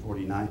 days and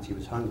 40 nights, he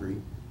was hungry.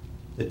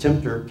 The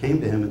tempter came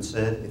to him and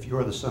said, "If you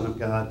are the Son of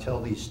God,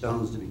 tell these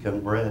stones to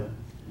become bread."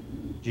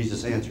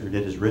 Jesus answered,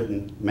 "It is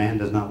written, man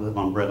does not live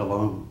on bread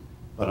alone,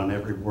 but on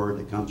every word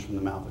that comes from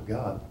the mouth of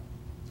God."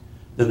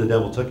 Then the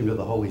devil took him to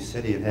the holy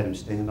city and had him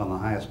stand on the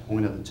highest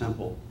point of the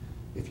temple.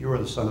 "If you are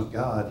the Son of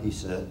God," he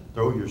said,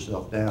 "throw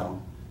yourself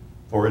down,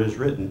 for it is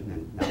written,"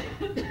 and now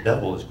the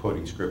devil is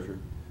quoting scripture,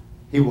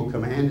 "He will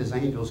command his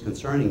angels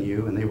concerning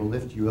you, and they will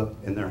lift you up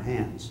in their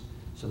hands,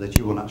 so that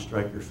you will not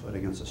strike your foot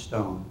against a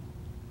stone."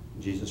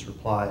 Jesus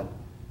replied,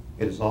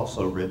 "It is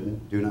also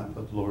written, do not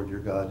put the Lord your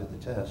God to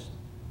the test."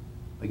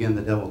 Again,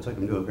 the devil took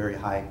him to a very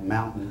high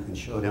mountain and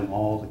showed him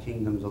all the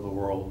kingdoms of the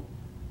world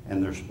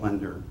and their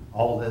splendor.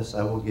 "All this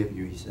I will give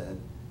you," he said,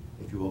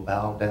 "if you will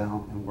bow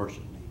down and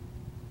worship me."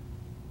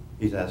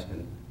 He's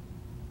asking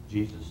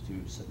Jesus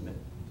to submit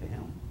to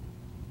him.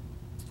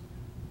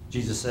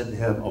 Jesus said to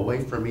him,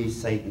 "Away from me,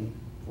 Satan,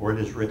 for it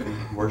is written,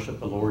 worship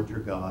the Lord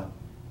your God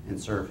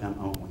and serve him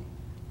only."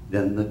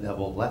 Then the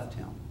devil left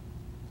him,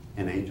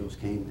 and angels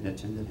came and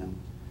attended him.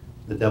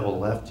 The devil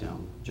left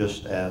him,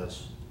 just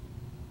as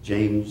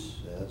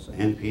James says,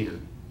 and Peter,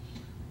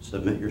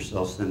 "Submit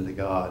yourselves then to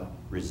God,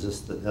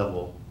 resist the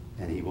devil,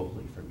 and he will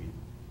flee from you."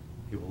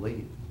 He will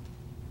leave.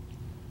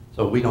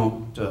 So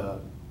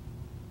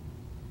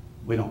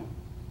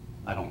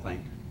I don't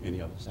think any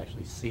of us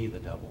actually see the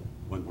devil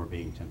when we're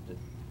being tempted,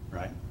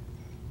 right?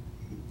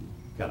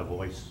 You've got a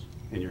voice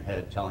in your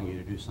head telling you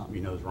to do something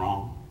you know is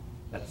wrong.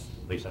 At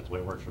least that's the way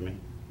it works for me.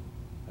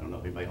 I don't know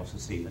if anybody else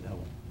has seen the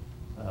devil.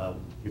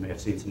 You may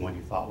have seen someone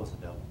you thought was the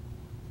devil.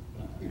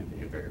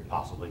 It very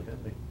possibly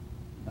could be.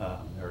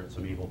 There are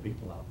some evil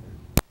people out there.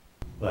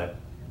 But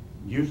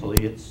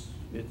usually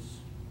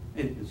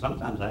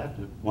sometimes I have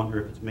to wonder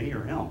if it's me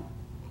or him.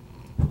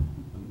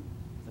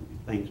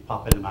 Things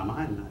pop into my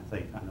mind and I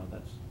think, I know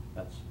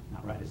that's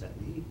not right. Is that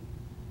me?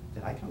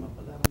 Did I come up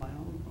with that on my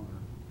own?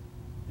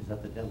 Or is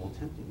that the devil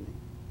tempting me?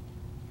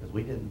 Because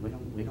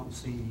we don't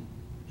see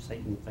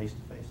Satan face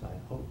to face, I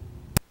hope.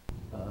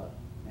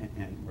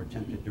 And we're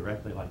tempted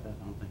directly like that.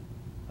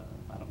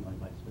 I don't know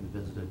anybody that's been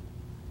visited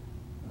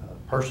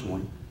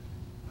personally.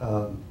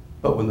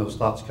 But when those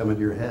thoughts come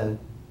into your head,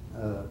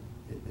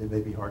 it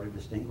may be hard to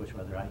distinguish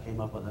whether I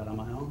came up with that on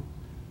my own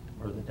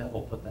or the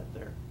devil put that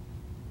there.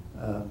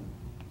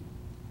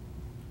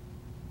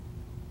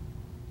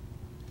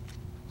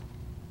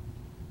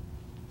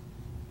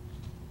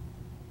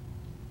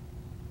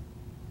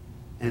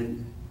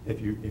 And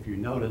if you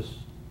notice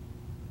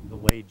the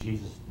way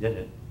Jesus did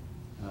it,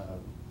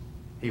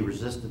 he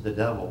resisted the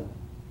devil,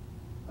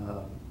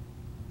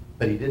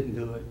 but he didn't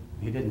do it.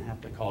 He didn't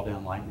have to call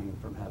down lightning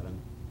from heaven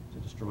to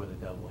destroy the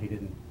devil. He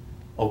didn't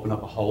open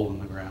up a hole in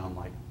the ground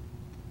like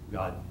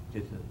God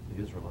did to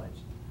the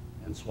Israelites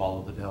and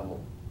swallow the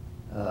devil.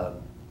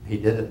 He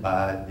did it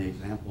by the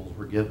examples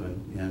we're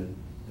given in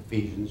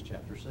Ephesians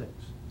chapter 6,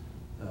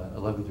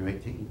 11 through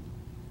 18.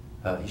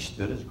 He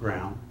stood his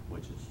ground,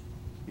 which is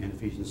in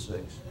Ephesians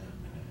 6,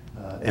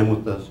 and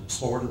with the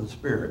sword of the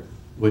Spirit,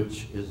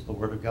 which is the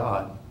Word of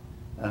God,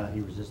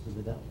 he resisted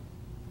the devil.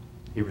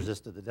 He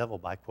resisted the devil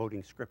by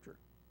quoting Scripture,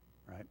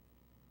 right?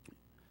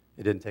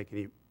 It didn't take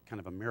any kind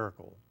of a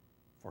miracle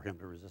for him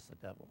to resist the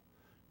devil.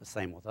 The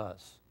same with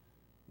us.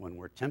 When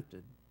we're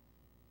tempted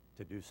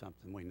to do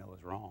something we know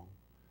is wrong,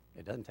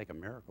 it doesn't take a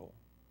miracle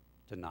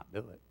to not do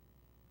it.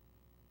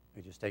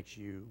 It just takes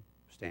you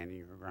standing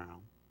your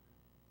ground,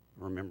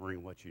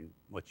 remembering what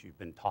you've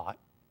been taught,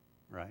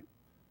 right?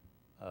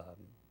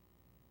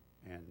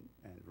 And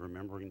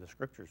remembering the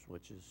Scriptures,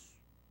 which is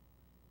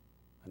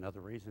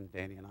another reason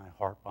Danny and I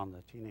harp on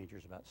the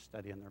teenagers about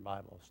studying their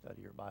Bible.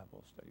 Study your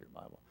Bible, study your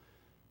Bible.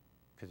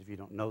 Because if you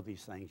don't know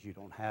these things, you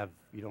don't have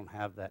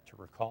that to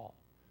recall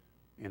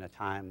in a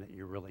time that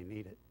you really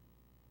need it.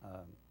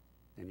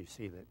 And you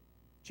see that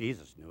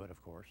Jesus knew it,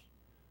 of course,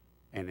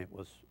 and it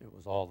was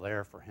all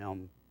there for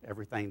him.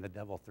 Everything the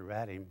devil threw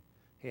at him,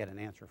 he had an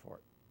answer for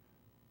it.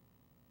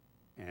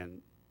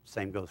 And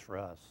same goes for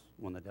us.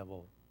 When the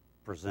devil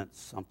presents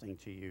something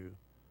to you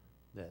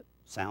that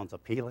sounds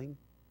appealing,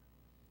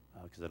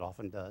 because it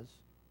often does,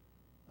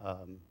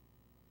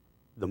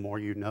 the more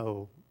you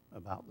know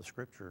about the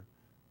Scripture,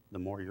 the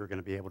more you're going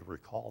to be able to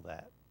recall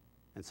that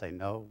and say,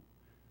 no,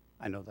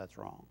 I know that's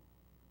wrong.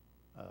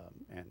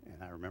 And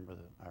I remember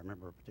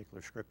a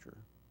particular scripture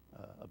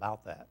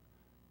about that,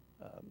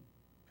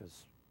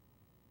 because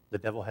the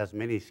devil has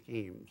many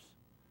schemes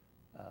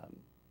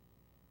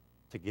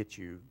to get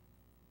you,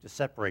 to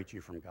separate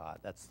you from God.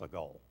 That's the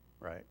goal,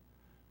 right?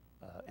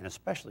 And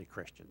especially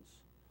Christians.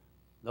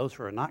 Those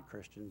who are not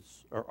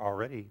Christians are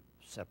already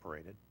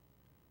separated.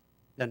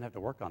 Doesn't have to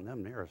work on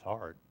them near as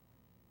hard.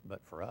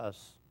 But for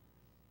us,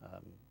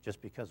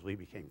 just because we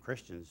became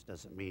Christians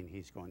doesn't mean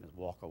he's going to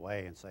walk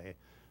away and say,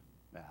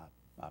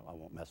 I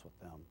won't mess with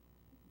them.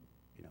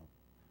 You know,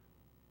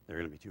 they're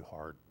going to be too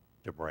hard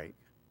to break.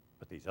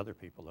 But these other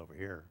people over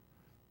here,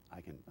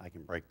 I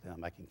can break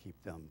them. I can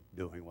keep them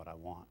doing what I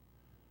want.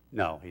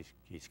 No,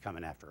 he's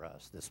coming after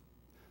us.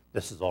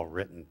 This is all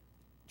written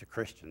to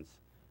Christians.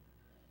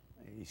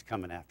 He's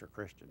coming after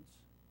Christians,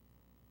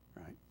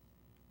 right?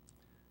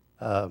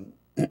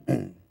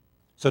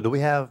 So do we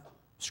have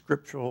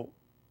scriptural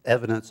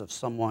evidence of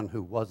someone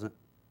who wasn't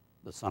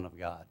the Son of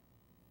God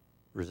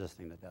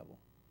resisting the devil?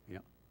 You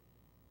know,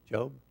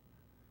 Job?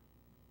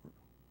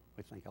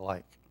 We think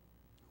alike.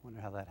 I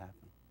wonder how that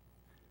happened.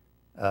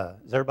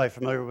 Is everybody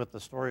familiar with the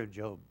story of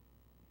Job?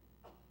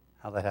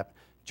 How that happened?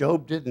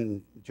 Job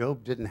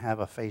didn't have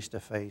a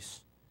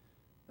face-to-face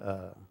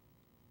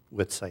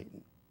with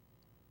Satan.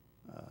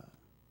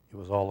 It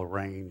was all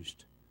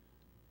arranged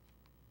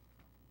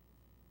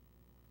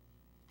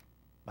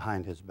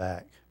behind his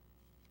back.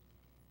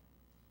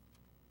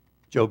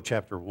 Job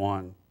chapter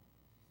 1.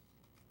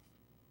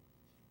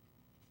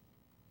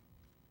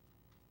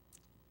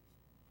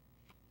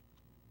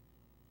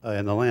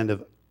 In the land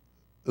of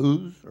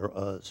in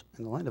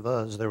the land of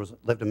Uz,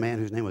 lived a man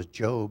whose name was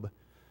Job.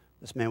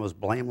 This man was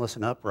blameless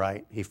and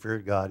upright. He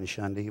feared God and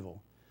shunned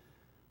evil.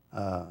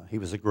 He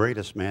was the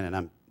greatest man,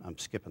 and I'm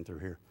skipping through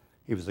here.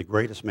 He was the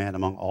greatest man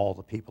among all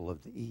the people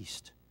of the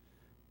East.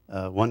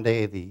 One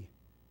day, the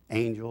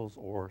angels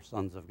or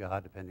sons of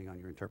God, depending on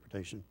your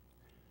interpretation,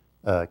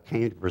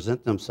 came to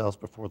present themselves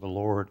before the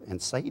Lord,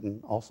 and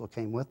Satan also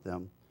came with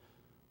them.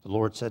 The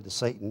Lord said to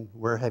Satan,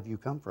 "Where have you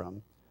come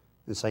from?"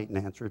 And Satan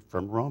answered,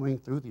 "From roaming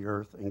through the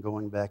earth and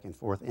going back and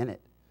forth in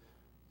it."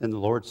 Then the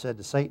Lord said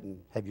to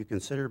Satan, "Have you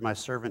considered my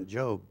servant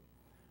Job?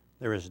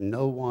 There is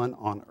no one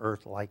on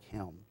earth like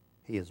him.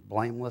 He is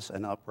blameless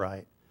and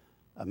upright,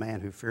 a man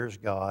who fears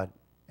God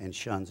and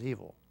shuns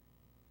evil."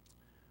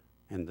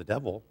 And the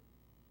devil,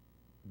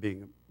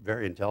 being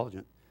very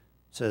intelligent,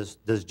 says,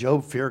 "Does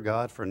Job fear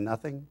God for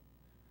nothing?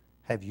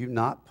 Have you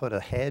not put a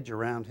hedge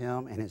around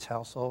him and his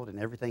household and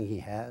everything he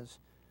has?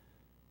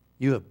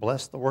 You have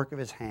blessed the work of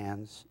his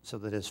hands, so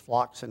that his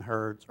flocks and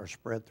herds are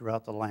spread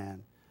throughout the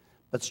land.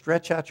 But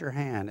stretch out your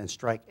hand and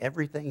strike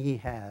everything he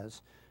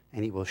has,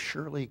 and he will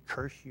surely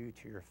curse you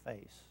to your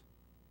face."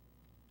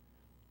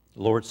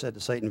 The Lord said to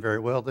Satan, "Very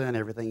well then,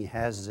 everything he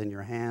has is in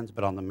your hands,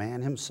 but on the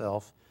man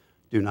himself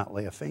do not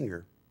lay a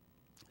finger."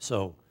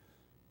 So,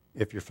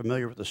 if you're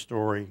familiar with the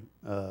story,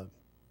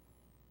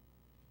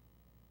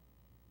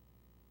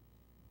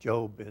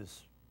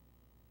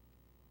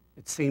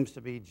 it seems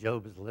to be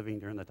Job is living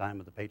during the time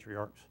of the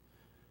patriarchs.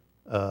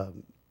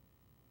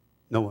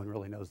 No one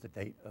really knows the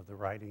date of the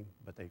writing,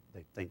 but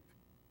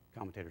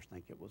commentators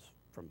think it was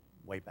from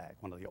way back,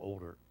 one of the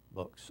older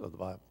books of the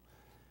Bible.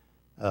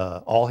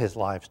 All his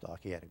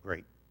livestock, he had a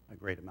great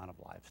amount of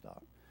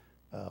livestock.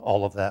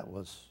 All of that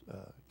was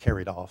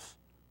carried off.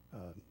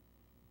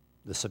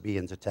 The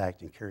Sabaeans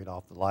attacked and carried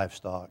off the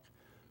livestock.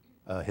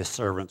 His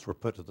servants were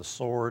put to the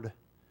sword.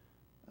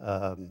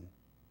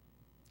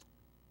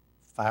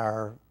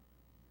 Fire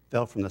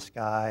fell from the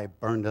sky,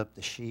 burned up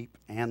the sheep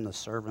and the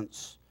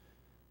servants.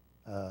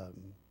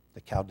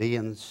 The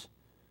Chaldeans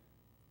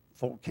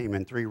came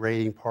in 3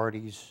 raiding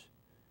parties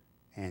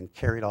and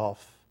carried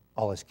off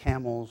all his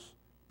camels,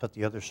 put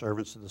the other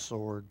servants to the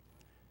sword.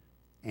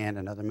 And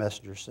another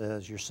messenger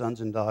says, "Your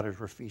sons and daughters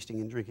were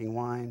feasting and drinking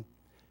wine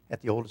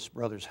at the oldest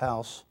brother's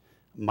house.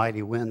 A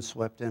mighty wind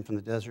swept in from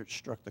the desert,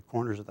 struck the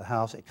corners of the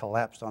house. It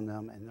collapsed on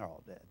them, and they're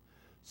all dead."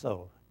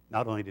 So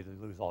not only did he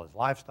lose all his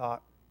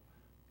livestock,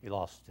 he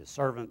lost his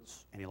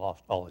servants, and he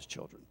lost all his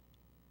children,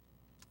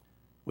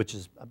 which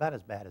is about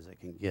as bad as it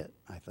can get,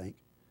 I think.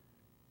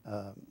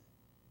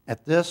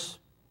 At this,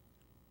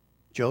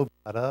 Job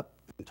got up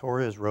and tore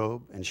his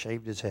robe and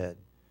shaved his head.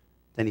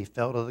 Then he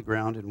fell to the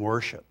ground in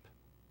worship.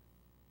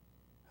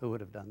 Who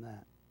would have done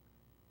that?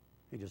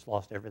 He just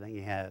lost everything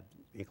he had,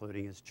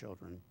 including his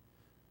children.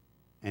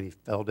 And he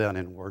fell down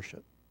in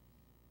worship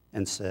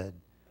and said,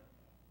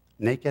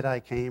 "Naked I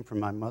came from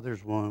my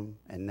mother's womb,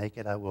 and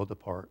naked I will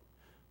depart.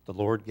 The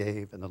Lord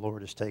gave, and the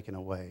Lord has taken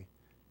away.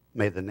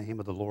 May the name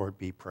of the Lord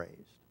be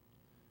praised."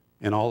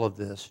 In all of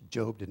this,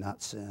 Job did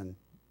not sin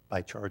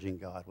by charging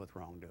God with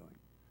wrongdoing.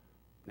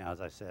 Now, as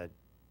I said,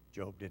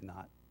 Job did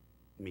not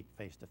meet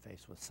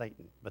face-to-face with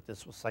Satan, but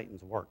this was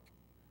Satan's work.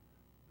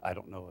 I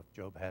don't know if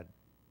Job had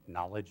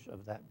knowledge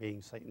of that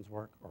being Satan's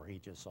work, or he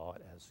just saw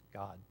it as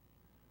God.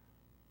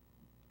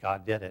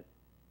 God did it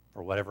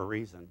for whatever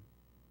reason,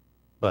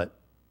 but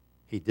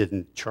he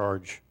didn't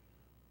charge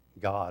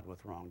God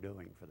with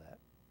wrongdoing for that.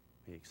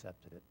 He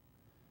accepted it.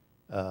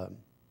 And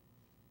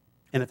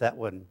if that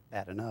wasn't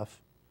bad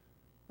enough,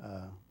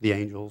 the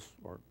angels,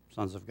 or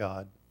sons of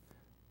God,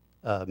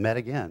 met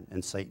again,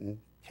 and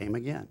Satan came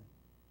again.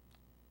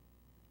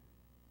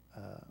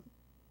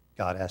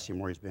 God asks him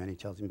where he's been. He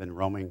tells him he's been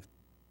roaming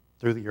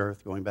through the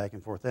earth, going back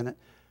and forth in it.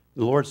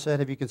 The Lord said,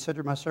 "Have you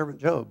considered my servant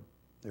Job?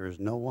 There is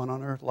no one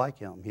on earth like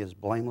him. He is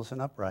blameless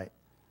and upright,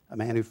 a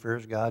man who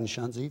fears God and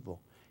shuns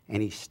evil.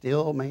 And he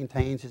still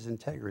maintains his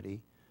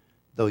integrity,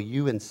 though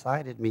you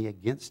incited me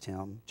against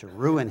him to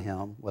ruin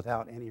him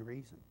without any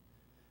reason."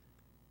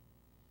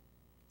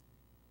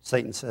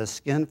 Satan says,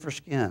 "Skin for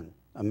skin.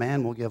 A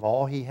man will give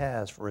all he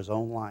has for his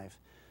own life,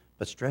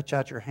 but stretch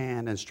out your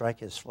hand and strike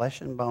his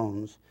flesh and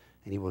bones,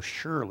 and he will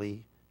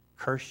surely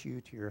curse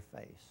you to your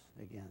face.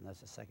 Again,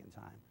 that's the second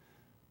time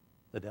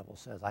the devil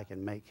says, I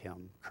can make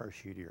him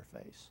curse you to your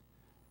face.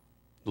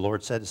 The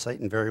Lord said to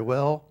Satan, very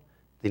well,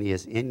 then he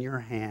is in your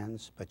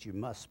hands, but you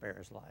must spare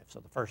his life. So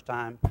the first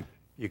time,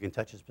 you can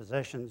touch his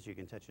possessions, you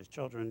can touch his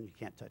children, you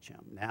can't touch him.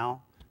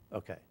 Now,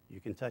 okay,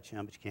 you can touch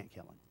him, but you can't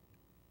kill him.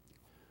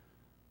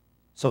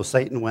 So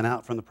Satan went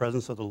out from the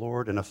presence of the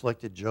Lord and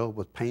afflicted Job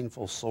with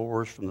painful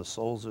sores from the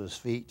soles of his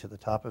feet to the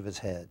top of his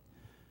head.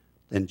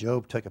 Then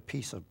Job took a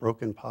piece of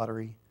broken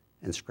pottery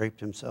and scraped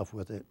himself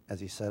with it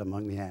as he sat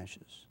among the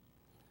ashes.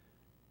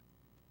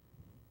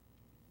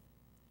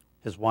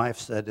 His wife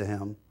said to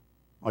him,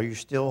 are you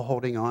still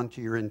holding on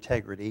to your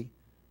integrity?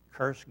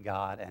 Curse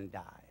God and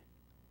die.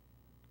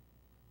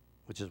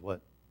 Which is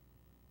what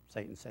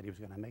Satan said he was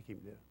going to make him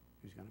do.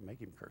 He was going to make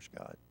him curse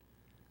God.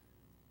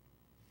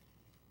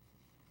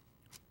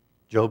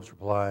 Job's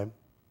reply,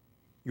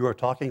 you are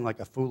talking like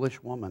a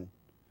foolish woman.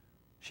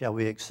 Shall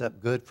we accept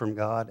good from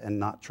God and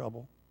not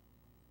trouble?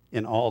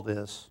 In all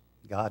this,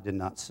 God did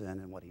not sin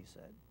in what he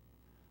said.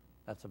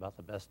 That's about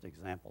the best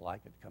example I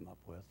could come up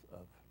with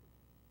of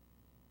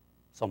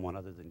someone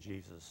other than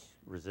Jesus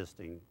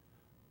resisting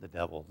the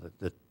devil.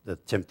 The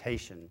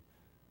temptation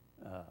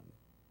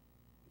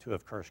to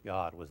have cursed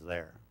God was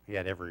there. He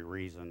had every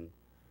reason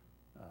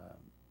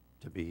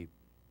to be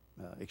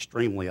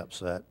extremely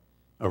upset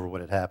over what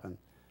had happened.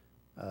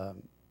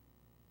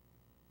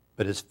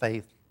 But his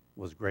faith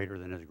was greater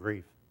than his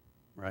grief,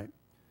 right?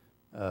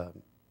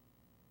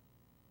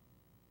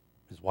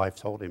 His wife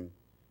told him,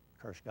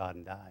 curse God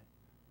and die,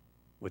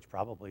 which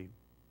probably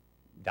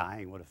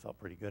dying would have felt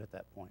pretty good at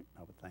that point,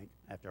 I would think,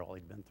 after all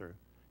he'd been through.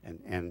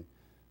 And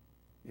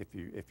if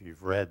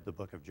you've read the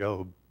book of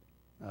Job,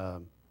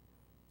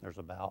 there's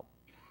about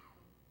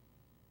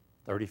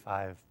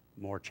 35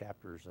 more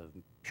chapters of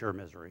pure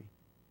misery,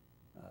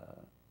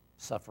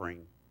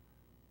 suffering,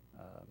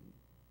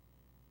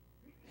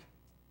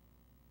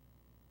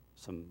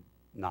 some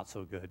not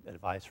so good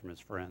advice from his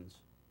friends.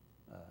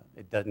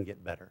 It doesn't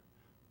get better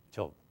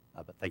until,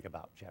 but think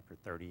about chapter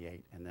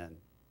 38, and then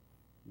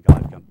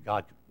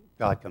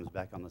God comes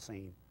back on the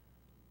scene,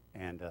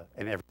 and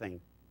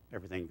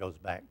everything goes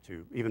back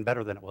to even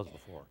better than it was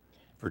before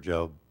for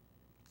Job.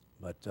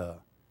 But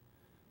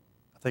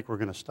I think we're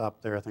going to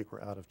stop there. I think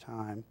we're out of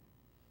time.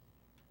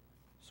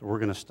 So we're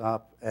going to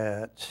stop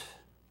at,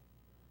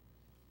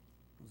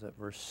 was that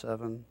verse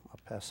 7? I'll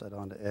pass that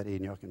on to Eddie,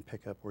 and y'all can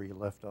pick up where you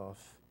left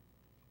off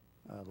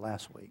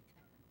last week.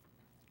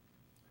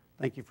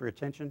 Thank you for your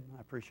attention.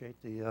 I appreciate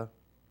the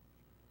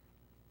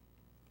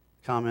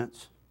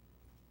comments.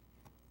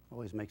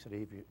 Always makes it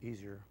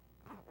easier.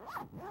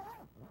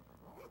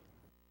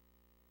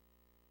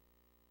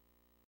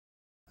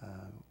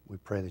 We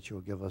pray that you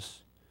will give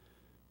us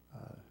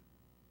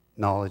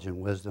knowledge and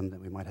wisdom, that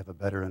we might have a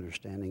better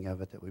understanding of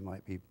it, that we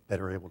might be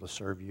better able to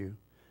serve you.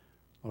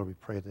 Lord, we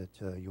pray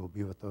that you will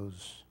be with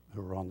those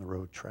who are on the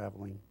road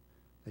traveling,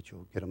 that you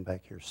will get them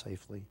back here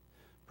safely.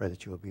 Pray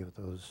that you will be with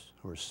those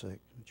who are sick,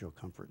 that you will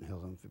comfort and heal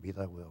them, if it be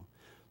thy will.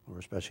 Lord, we're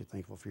especially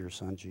thankful for your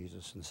Son,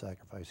 Jesus, and the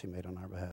sacrifice he made on our behalf.